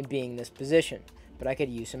and being in this position, but I could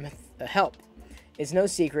use some help. It's no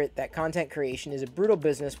secret that content creation is a brutal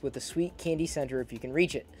business with a sweet candy center if you can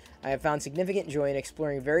reach it. I have found significant joy in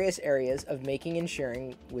exploring various areas of making and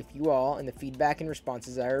sharing with you all, and the feedback and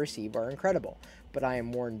responses I receive are incredible, but I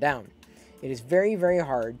am worn down. It is very, very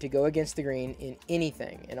hard to go against the grain in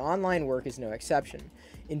anything, and online work is no exception.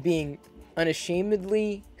 In being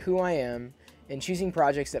unashamedly who I am, and choosing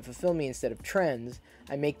projects that fulfill me instead of trends,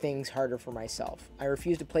 I make things harder for myself. I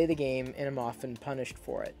refuse to play the game and am often punished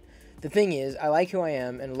for it. The thing is, I like who I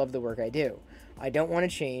am and love the work I do. I don't want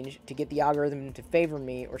to change to get the algorithm to favor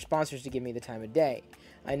me or sponsors to give me the time of day.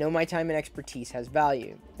 I know my time and expertise has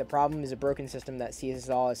value. The problem is a broken system that sees us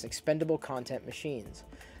all as expendable content machines.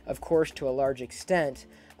 Of course, to a large extent,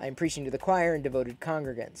 I am preaching to the choir and devoted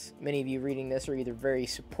congregants. Many of you reading this are either very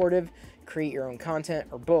supportive, create your own content,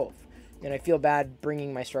 or both. And I feel bad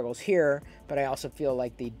bringing my struggles here, but I also feel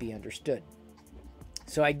like they'd be understood.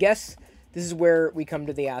 So I guess this is where we come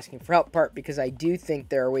to the asking for help part, because I do think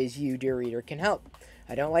there are ways you, dear reader, can help.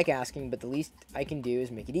 I don't like asking, but the least I can do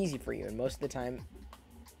is make it easy for you, and most of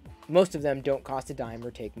them don't cost a dime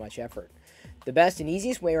or take much effort. The best and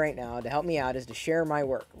easiest way right now to help me out is to share my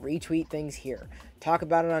work, retweet things here, talk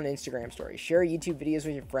about it on Instagram stories, share YouTube videos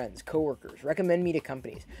with your friends, coworkers, recommend me to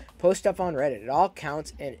companies, post stuff on Reddit. It all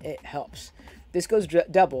counts and it helps. This goes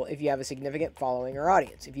double if you have a significant following or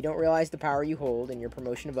audience. If you don't realize the power you hold in your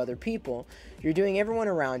promotion of other people, you're doing everyone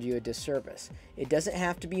around you a disservice. It doesn't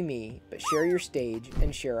have to be me, but share your stage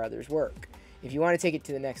and share others' work. If you want to take it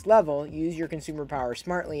to the next level, use your consumer power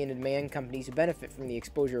smartly and demand companies who benefit from the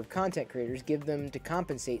exposure of content creators give them to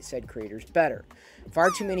compensate said creators better.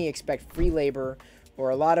 Far too many expect free labor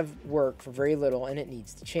or a lot of work for very little, and it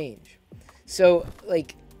needs to change. So,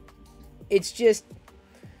 like, it's just,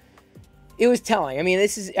 it was telling. I mean,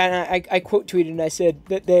 this is, and I quote tweeted and I said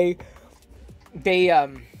that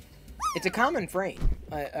it's a common frame.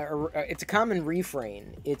 It's a common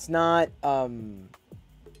refrain. It's not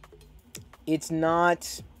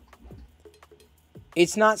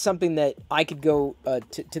something that I could go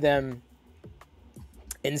to them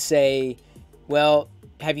and say, well,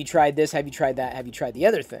 have you tried this? Have you tried that? Have you tried the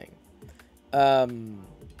other thing?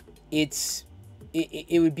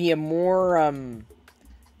 It would be a more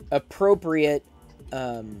appropriate.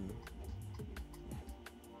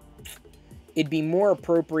 It'd be more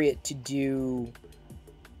appropriate to do.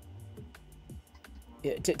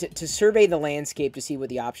 To survey the landscape to see what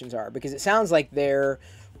the options are, because it sounds like they're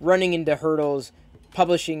running into hurdles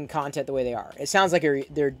publishing content the way they are. It sounds like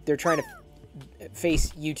they're trying to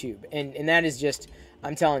face YouTube, and that is just,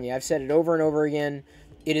 I'm telling you, I've said it over and over again,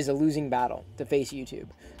 it is a losing battle to face YouTube.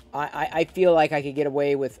 I feel like I could get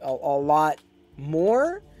away with a lot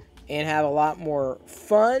more and have a lot more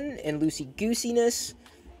fun and loosey-goosiness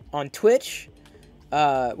on Twitch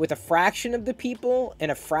with a fraction of the people and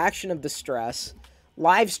a fraction of the stress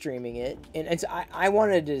live streaming it. And so I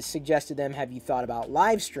wanted to suggest to them, have you thought about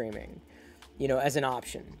live streaming, you know, as an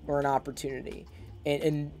option or an opportunity,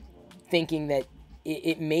 and thinking that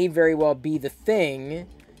it may very well be the thing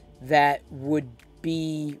that would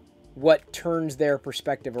be what turns their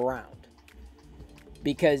perspective around.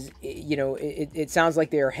 Because, you know, it sounds like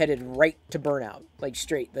they are headed right to burnout, like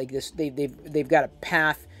straight, like this. They've got a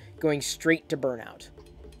path going straight to burnout,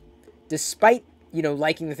 despite, you know,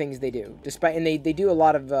 liking the things they do, and they do a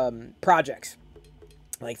lot of projects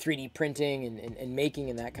like 3D printing and making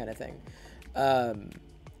and that kind of thing.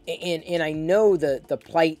 And I know the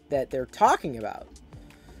plight that they're talking about.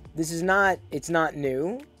 It's not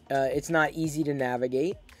new. It's not easy to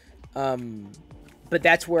navigate. But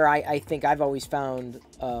that's where I think I've always found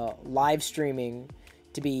live streaming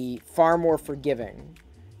to be far more forgiving,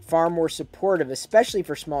 far more supportive, especially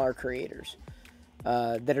for smaller creators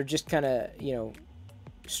that are just kind of, you know,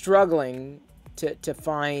 struggling to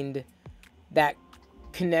find that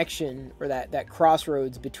connection or that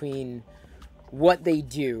crossroads between what they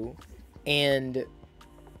do and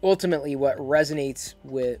ultimately what resonates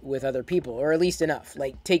with other people, or at least enough.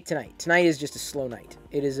 Like, take tonight. Tonight is just a slow night.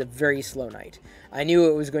 It is a very slow night. I knew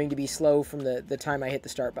it was going to be slow from the time I hit the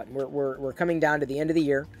start button. We're coming down to the end of the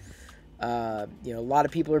year. You know, a lot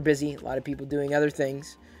of people are busy. A lot of people doing other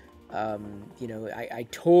things. You know, I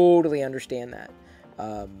totally understand that.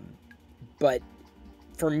 But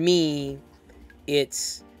for me,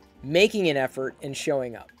 it's making an effort and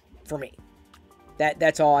showing up. For me,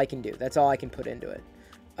 that's all I can do. That's all I can put into it.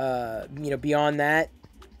 You know, beyond that,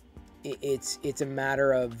 it's a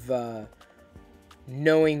matter of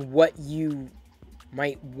knowing what you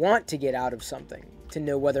might want to get out of something to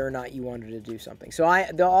know whether or not you wanted to do something. So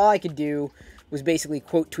all I could do was basically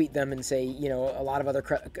quote tweet them and say, you know, a lot of other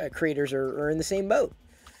creators are in the same boat,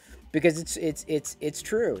 because it's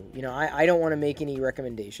true. You know, I don't want to make any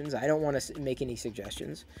recommendations. I don't want to make any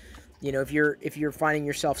suggestions. You know, if you're finding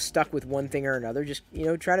yourself stuck with one thing or another, just, you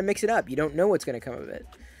know, try to mix it up. You don't know what's going to come of it.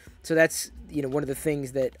 So that's, you know, one of the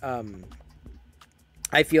things that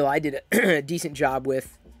I feel I did a decent job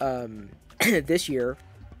with this year,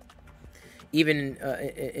 even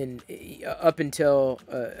up into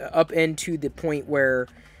the point where,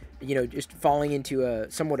 you know, just falling into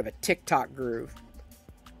somewhat of a TikTok groove.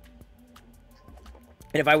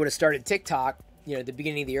 And if I would have started TikTok, you know, at the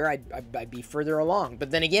beginning of the year, I'd be further along.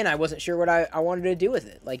 But then again, I wasn't sure what I wanted to do with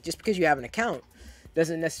it. Like, just because you have an account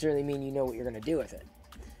doesn't necessarily mean you know what you're going to do with it.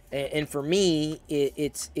 And for me,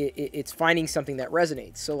 it's finding something that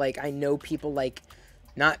resonates. So, like, I know people like,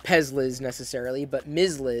 not Pezliz necessarily, but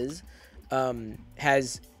Ms. Liz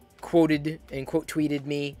has quoted and quote tweeted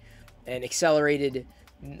me and accelerated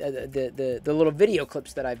the little video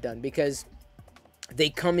clips that I've done, because they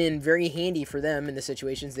come in very handy for them in the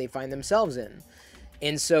situations they find themselves in.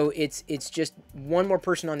 And so it's just one more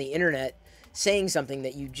person on the internet saying something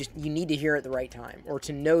that you need to hear at the right time, or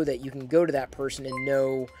to know that you can go to that person and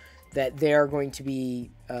know that they are going to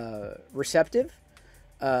be receptive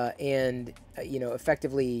and you know,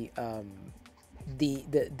 effectively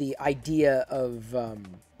the idea of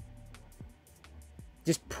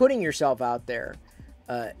just putting yourself out there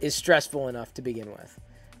is stressful enough to begin with.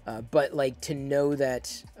 But like, to know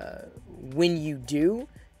that when you do,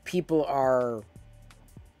 people are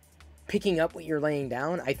picking up what you're laying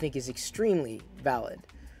down, I think is extremely valid.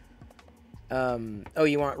 Oh,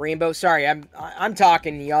 you want Rainbow? Sorry, I'm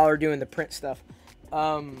talking. Y'all are doing the print stuff.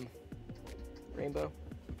 Rainbow.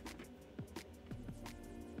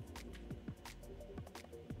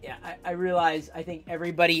 Yeah, I realize. I think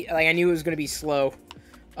everybody, like, I knew it was going to be slow.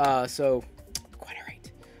 So quite all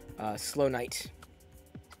right. Slow night.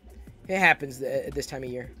 It happens at this time of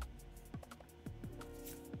year.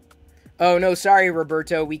 Oh, no, sorry,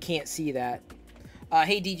 Roberto. We can't see that.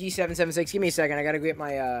 Hey, DG776, give me a second. I got to get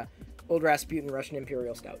my Old Rasputin Russian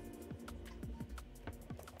Imperial Stout.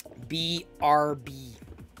 BRB.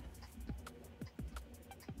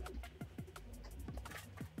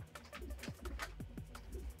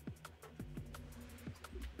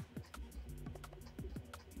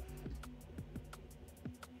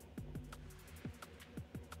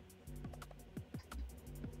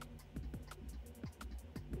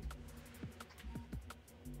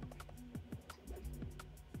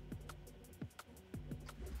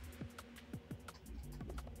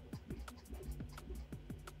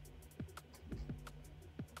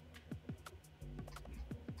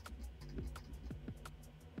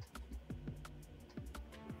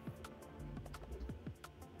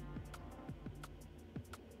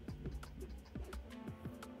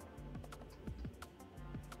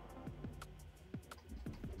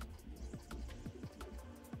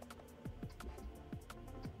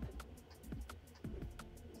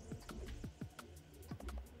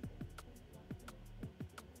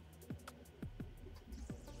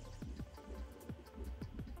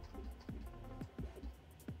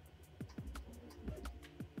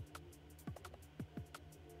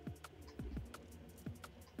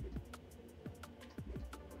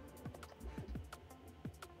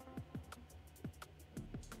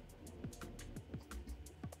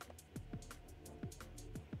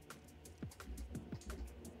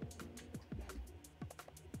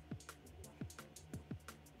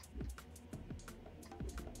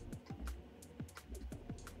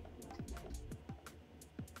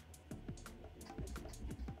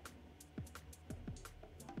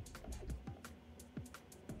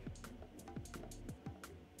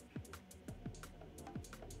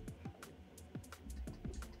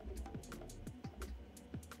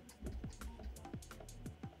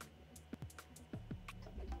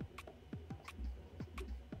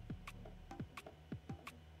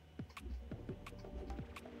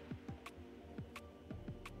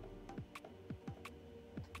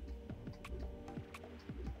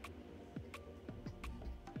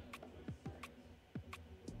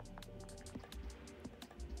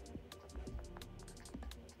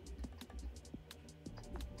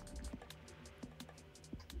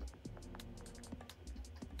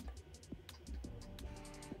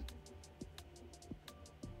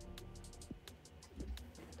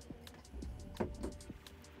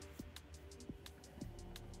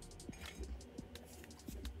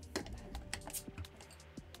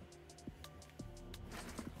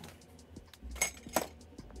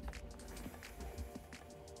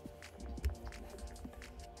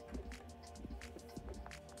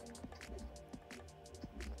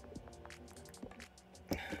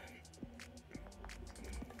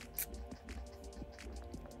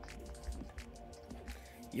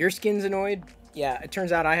 Your skin's annoyed? Yeah, it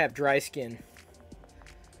turns out I have dry skin.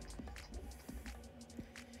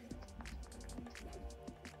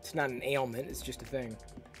 It's not an ailment, it's just a thing.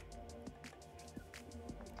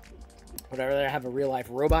 Would I rather have a real-life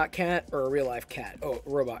robot cat or a real-life cat? Oh,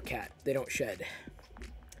 robot cat. They don't shed.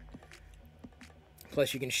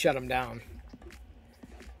 Plus, you can shut them down.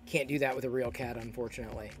 Can't do that with a real cat,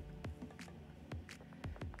 unfortunately.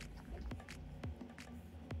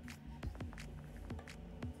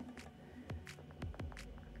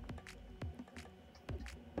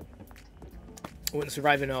 Wouldn't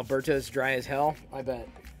survive in Alberta. It's dry as hell. I bet.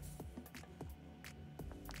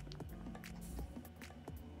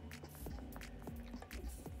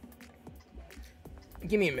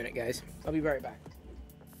 Give me a minute, guys. I'll be right back.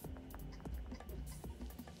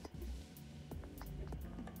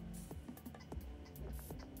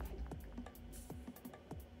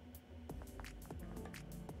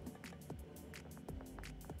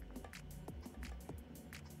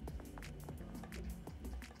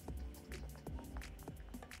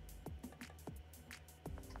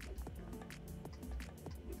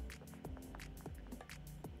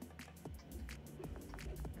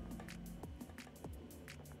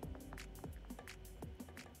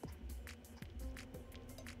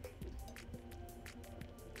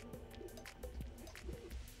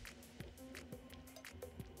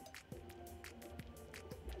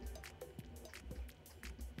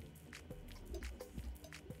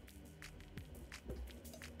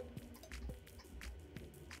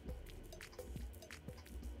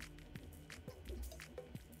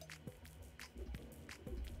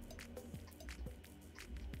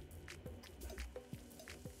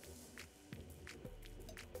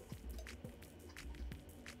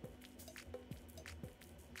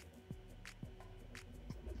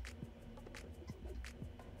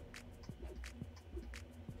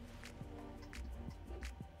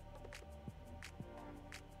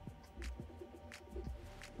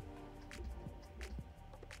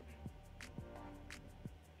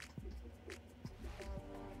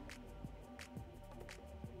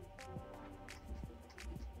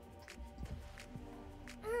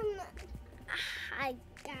 Hi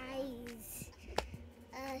guys.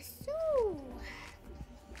 So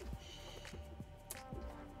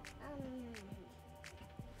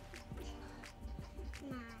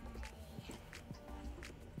my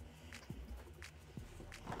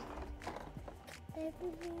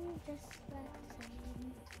everything just like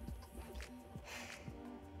same.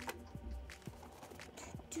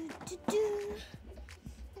 Do.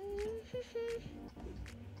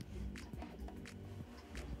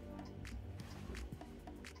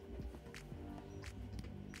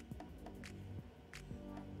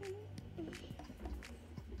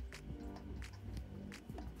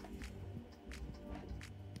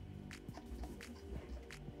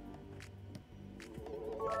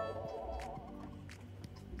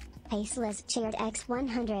 Faceless cheered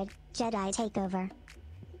X100, Jedi Takeover.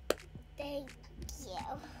 Thank you.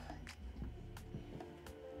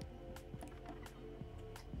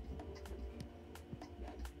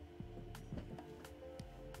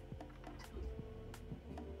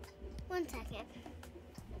 One second.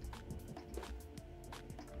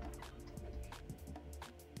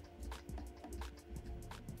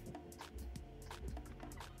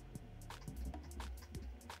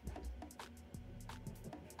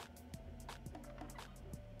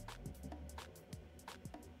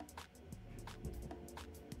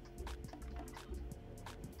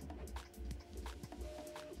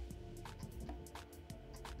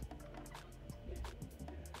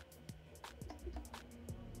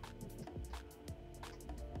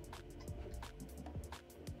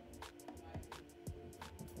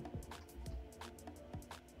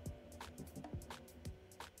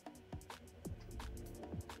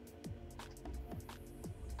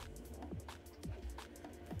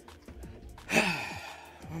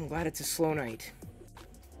 I'm glad it's a slow night.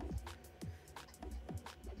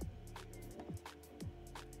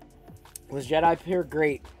 Was Jedi here?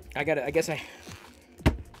 Great. I guess I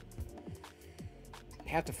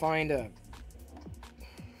have to find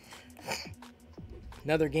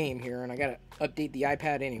another game here, and I gotta update the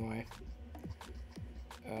iPad anyway.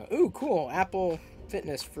 Ooh, cool. Apple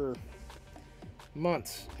Fitness for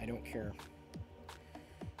months. I don't care.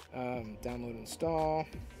 Download, install.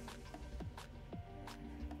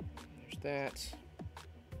 That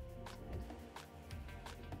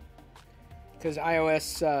because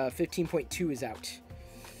iOS 15.2 is out.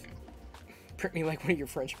 Print me like one of your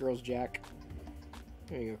French girls, Jack.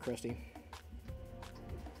 There you go, Krusty.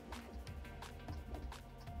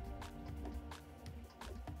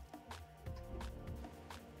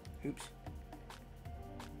 Oops.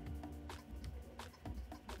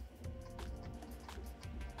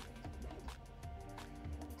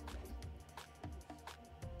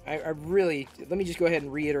 I really, let me just go ahead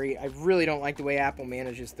and reiterate, I really don't like the way Apple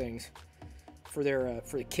manages things for their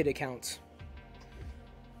for the kid accounts.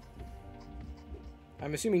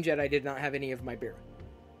 I'm assuming Jedi did not have any of my beer.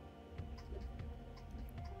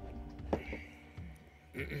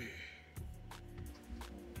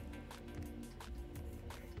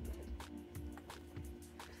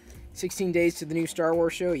 16 days to the new Star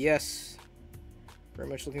Wars show? Yes. Very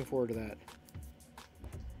much looking forward to that.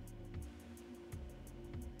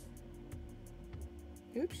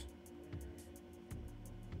 Oops.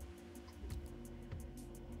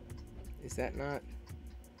 Is that not...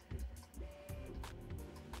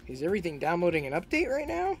 Is everything downloading an update right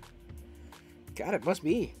now? God, it must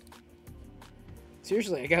be.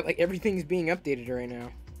 Seriously, I got like everything's being updated right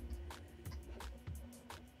now.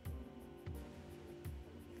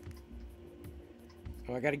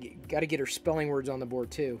 Oh, I gotta get her spelling words on the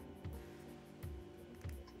board too.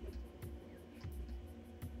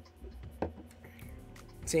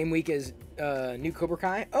 Same week as new Cobra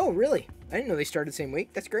Kai. Oh, really? I didn't know they started the same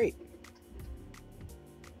week. That's great.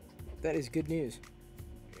 That is good news.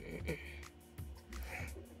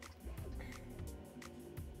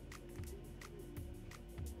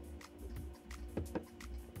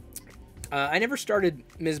 I never started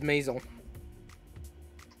Ms. Maisel.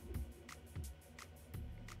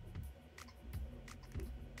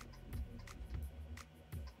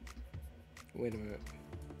 Wait a minute.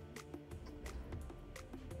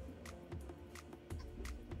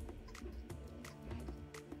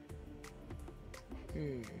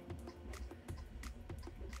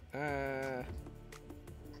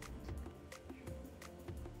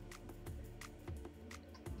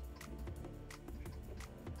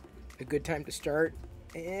 A good time to start?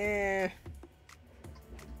 Maybe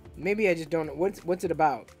I just don't know. What's it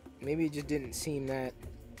about? Maybe it just didn't seem that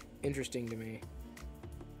interesting to me.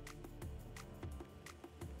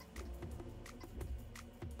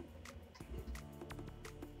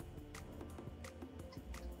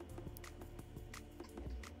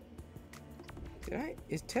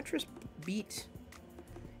 Is Tetris Beat?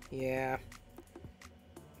 Yeah.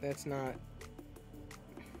 That's not...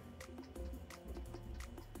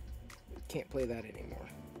 Can't play that anymore.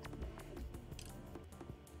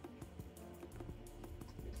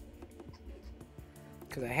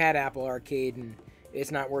 Because I had Apple Arcade and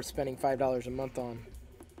it's not worth spending $5 a month on.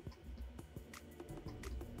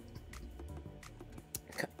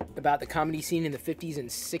 About the comedy scene in the 50s and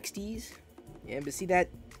 60s? Yeah, but see that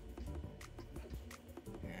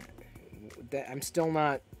I'm still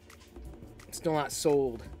not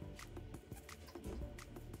sold.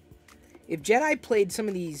 If Jedi played some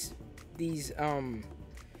of these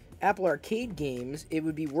Apple Arcade games, it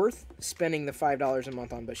would be worth spending the $5 a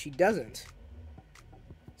month on, but she doesn't.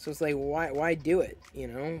 So it's like, why do it? You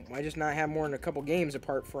know, why just not have more than a couple games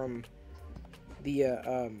apart from the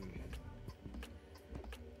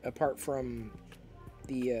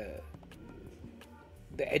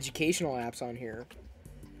educational apps on here?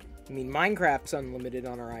 I mean, Minecraft's unlimited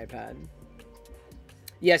on our iPad.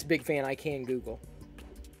 Yes, big fan. I can Google.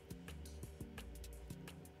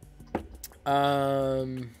 Oh,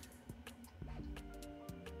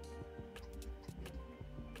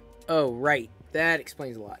 right. That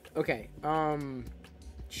explains a lot. Okay.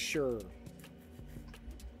 Sure.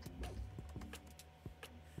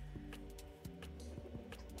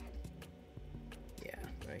 Yeah,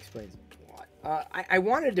 that explains a lot. I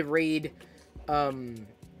wanted to raid,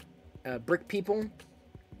 Brick People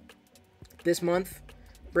this month.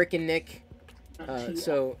 Brick and Nick.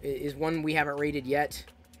 So is one we haven't raided yet.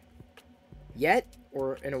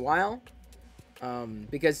 Or in a while.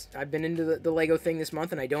 Because I've been into the Lego thing this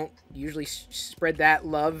month and I don't usually spread that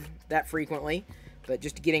love that frequently. But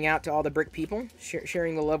just getting out to all the Brick People,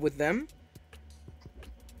 sharing the love with them.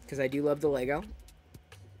 Because I do love the Lego.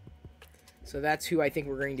 So that's who I think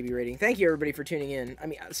we're going to be raiding. Thank you everybody for tuning in. I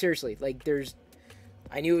mean, seriously, like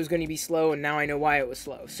I knew it was going to be slow, and now I know why it was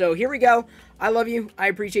slow. So here we go. I love you. I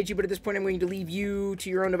appreciate you, but at this point, I'm going to leave you to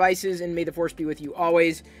your own devices, and may the Force be with you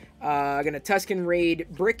always. I'm going to Tusken raid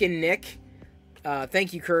Brick and Nick.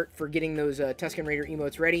 Thank you, Kurt, for getting those Tusken Raider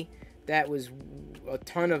emotes ready. That was a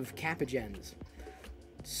ton of Kappa-gens.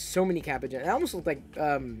 So many Kappa-gens. It almost looked like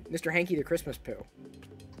Mr. Hanky the Christmas Poo.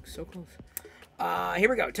 So close. Here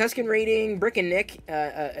we go. Tusken raiding Brick and Nick.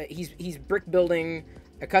 He's brick building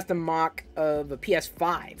a custom mock of a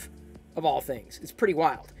PS5, of all things. It's pretty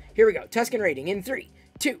wild. Here we go. Tusken raiding in 3,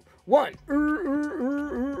 2, 1.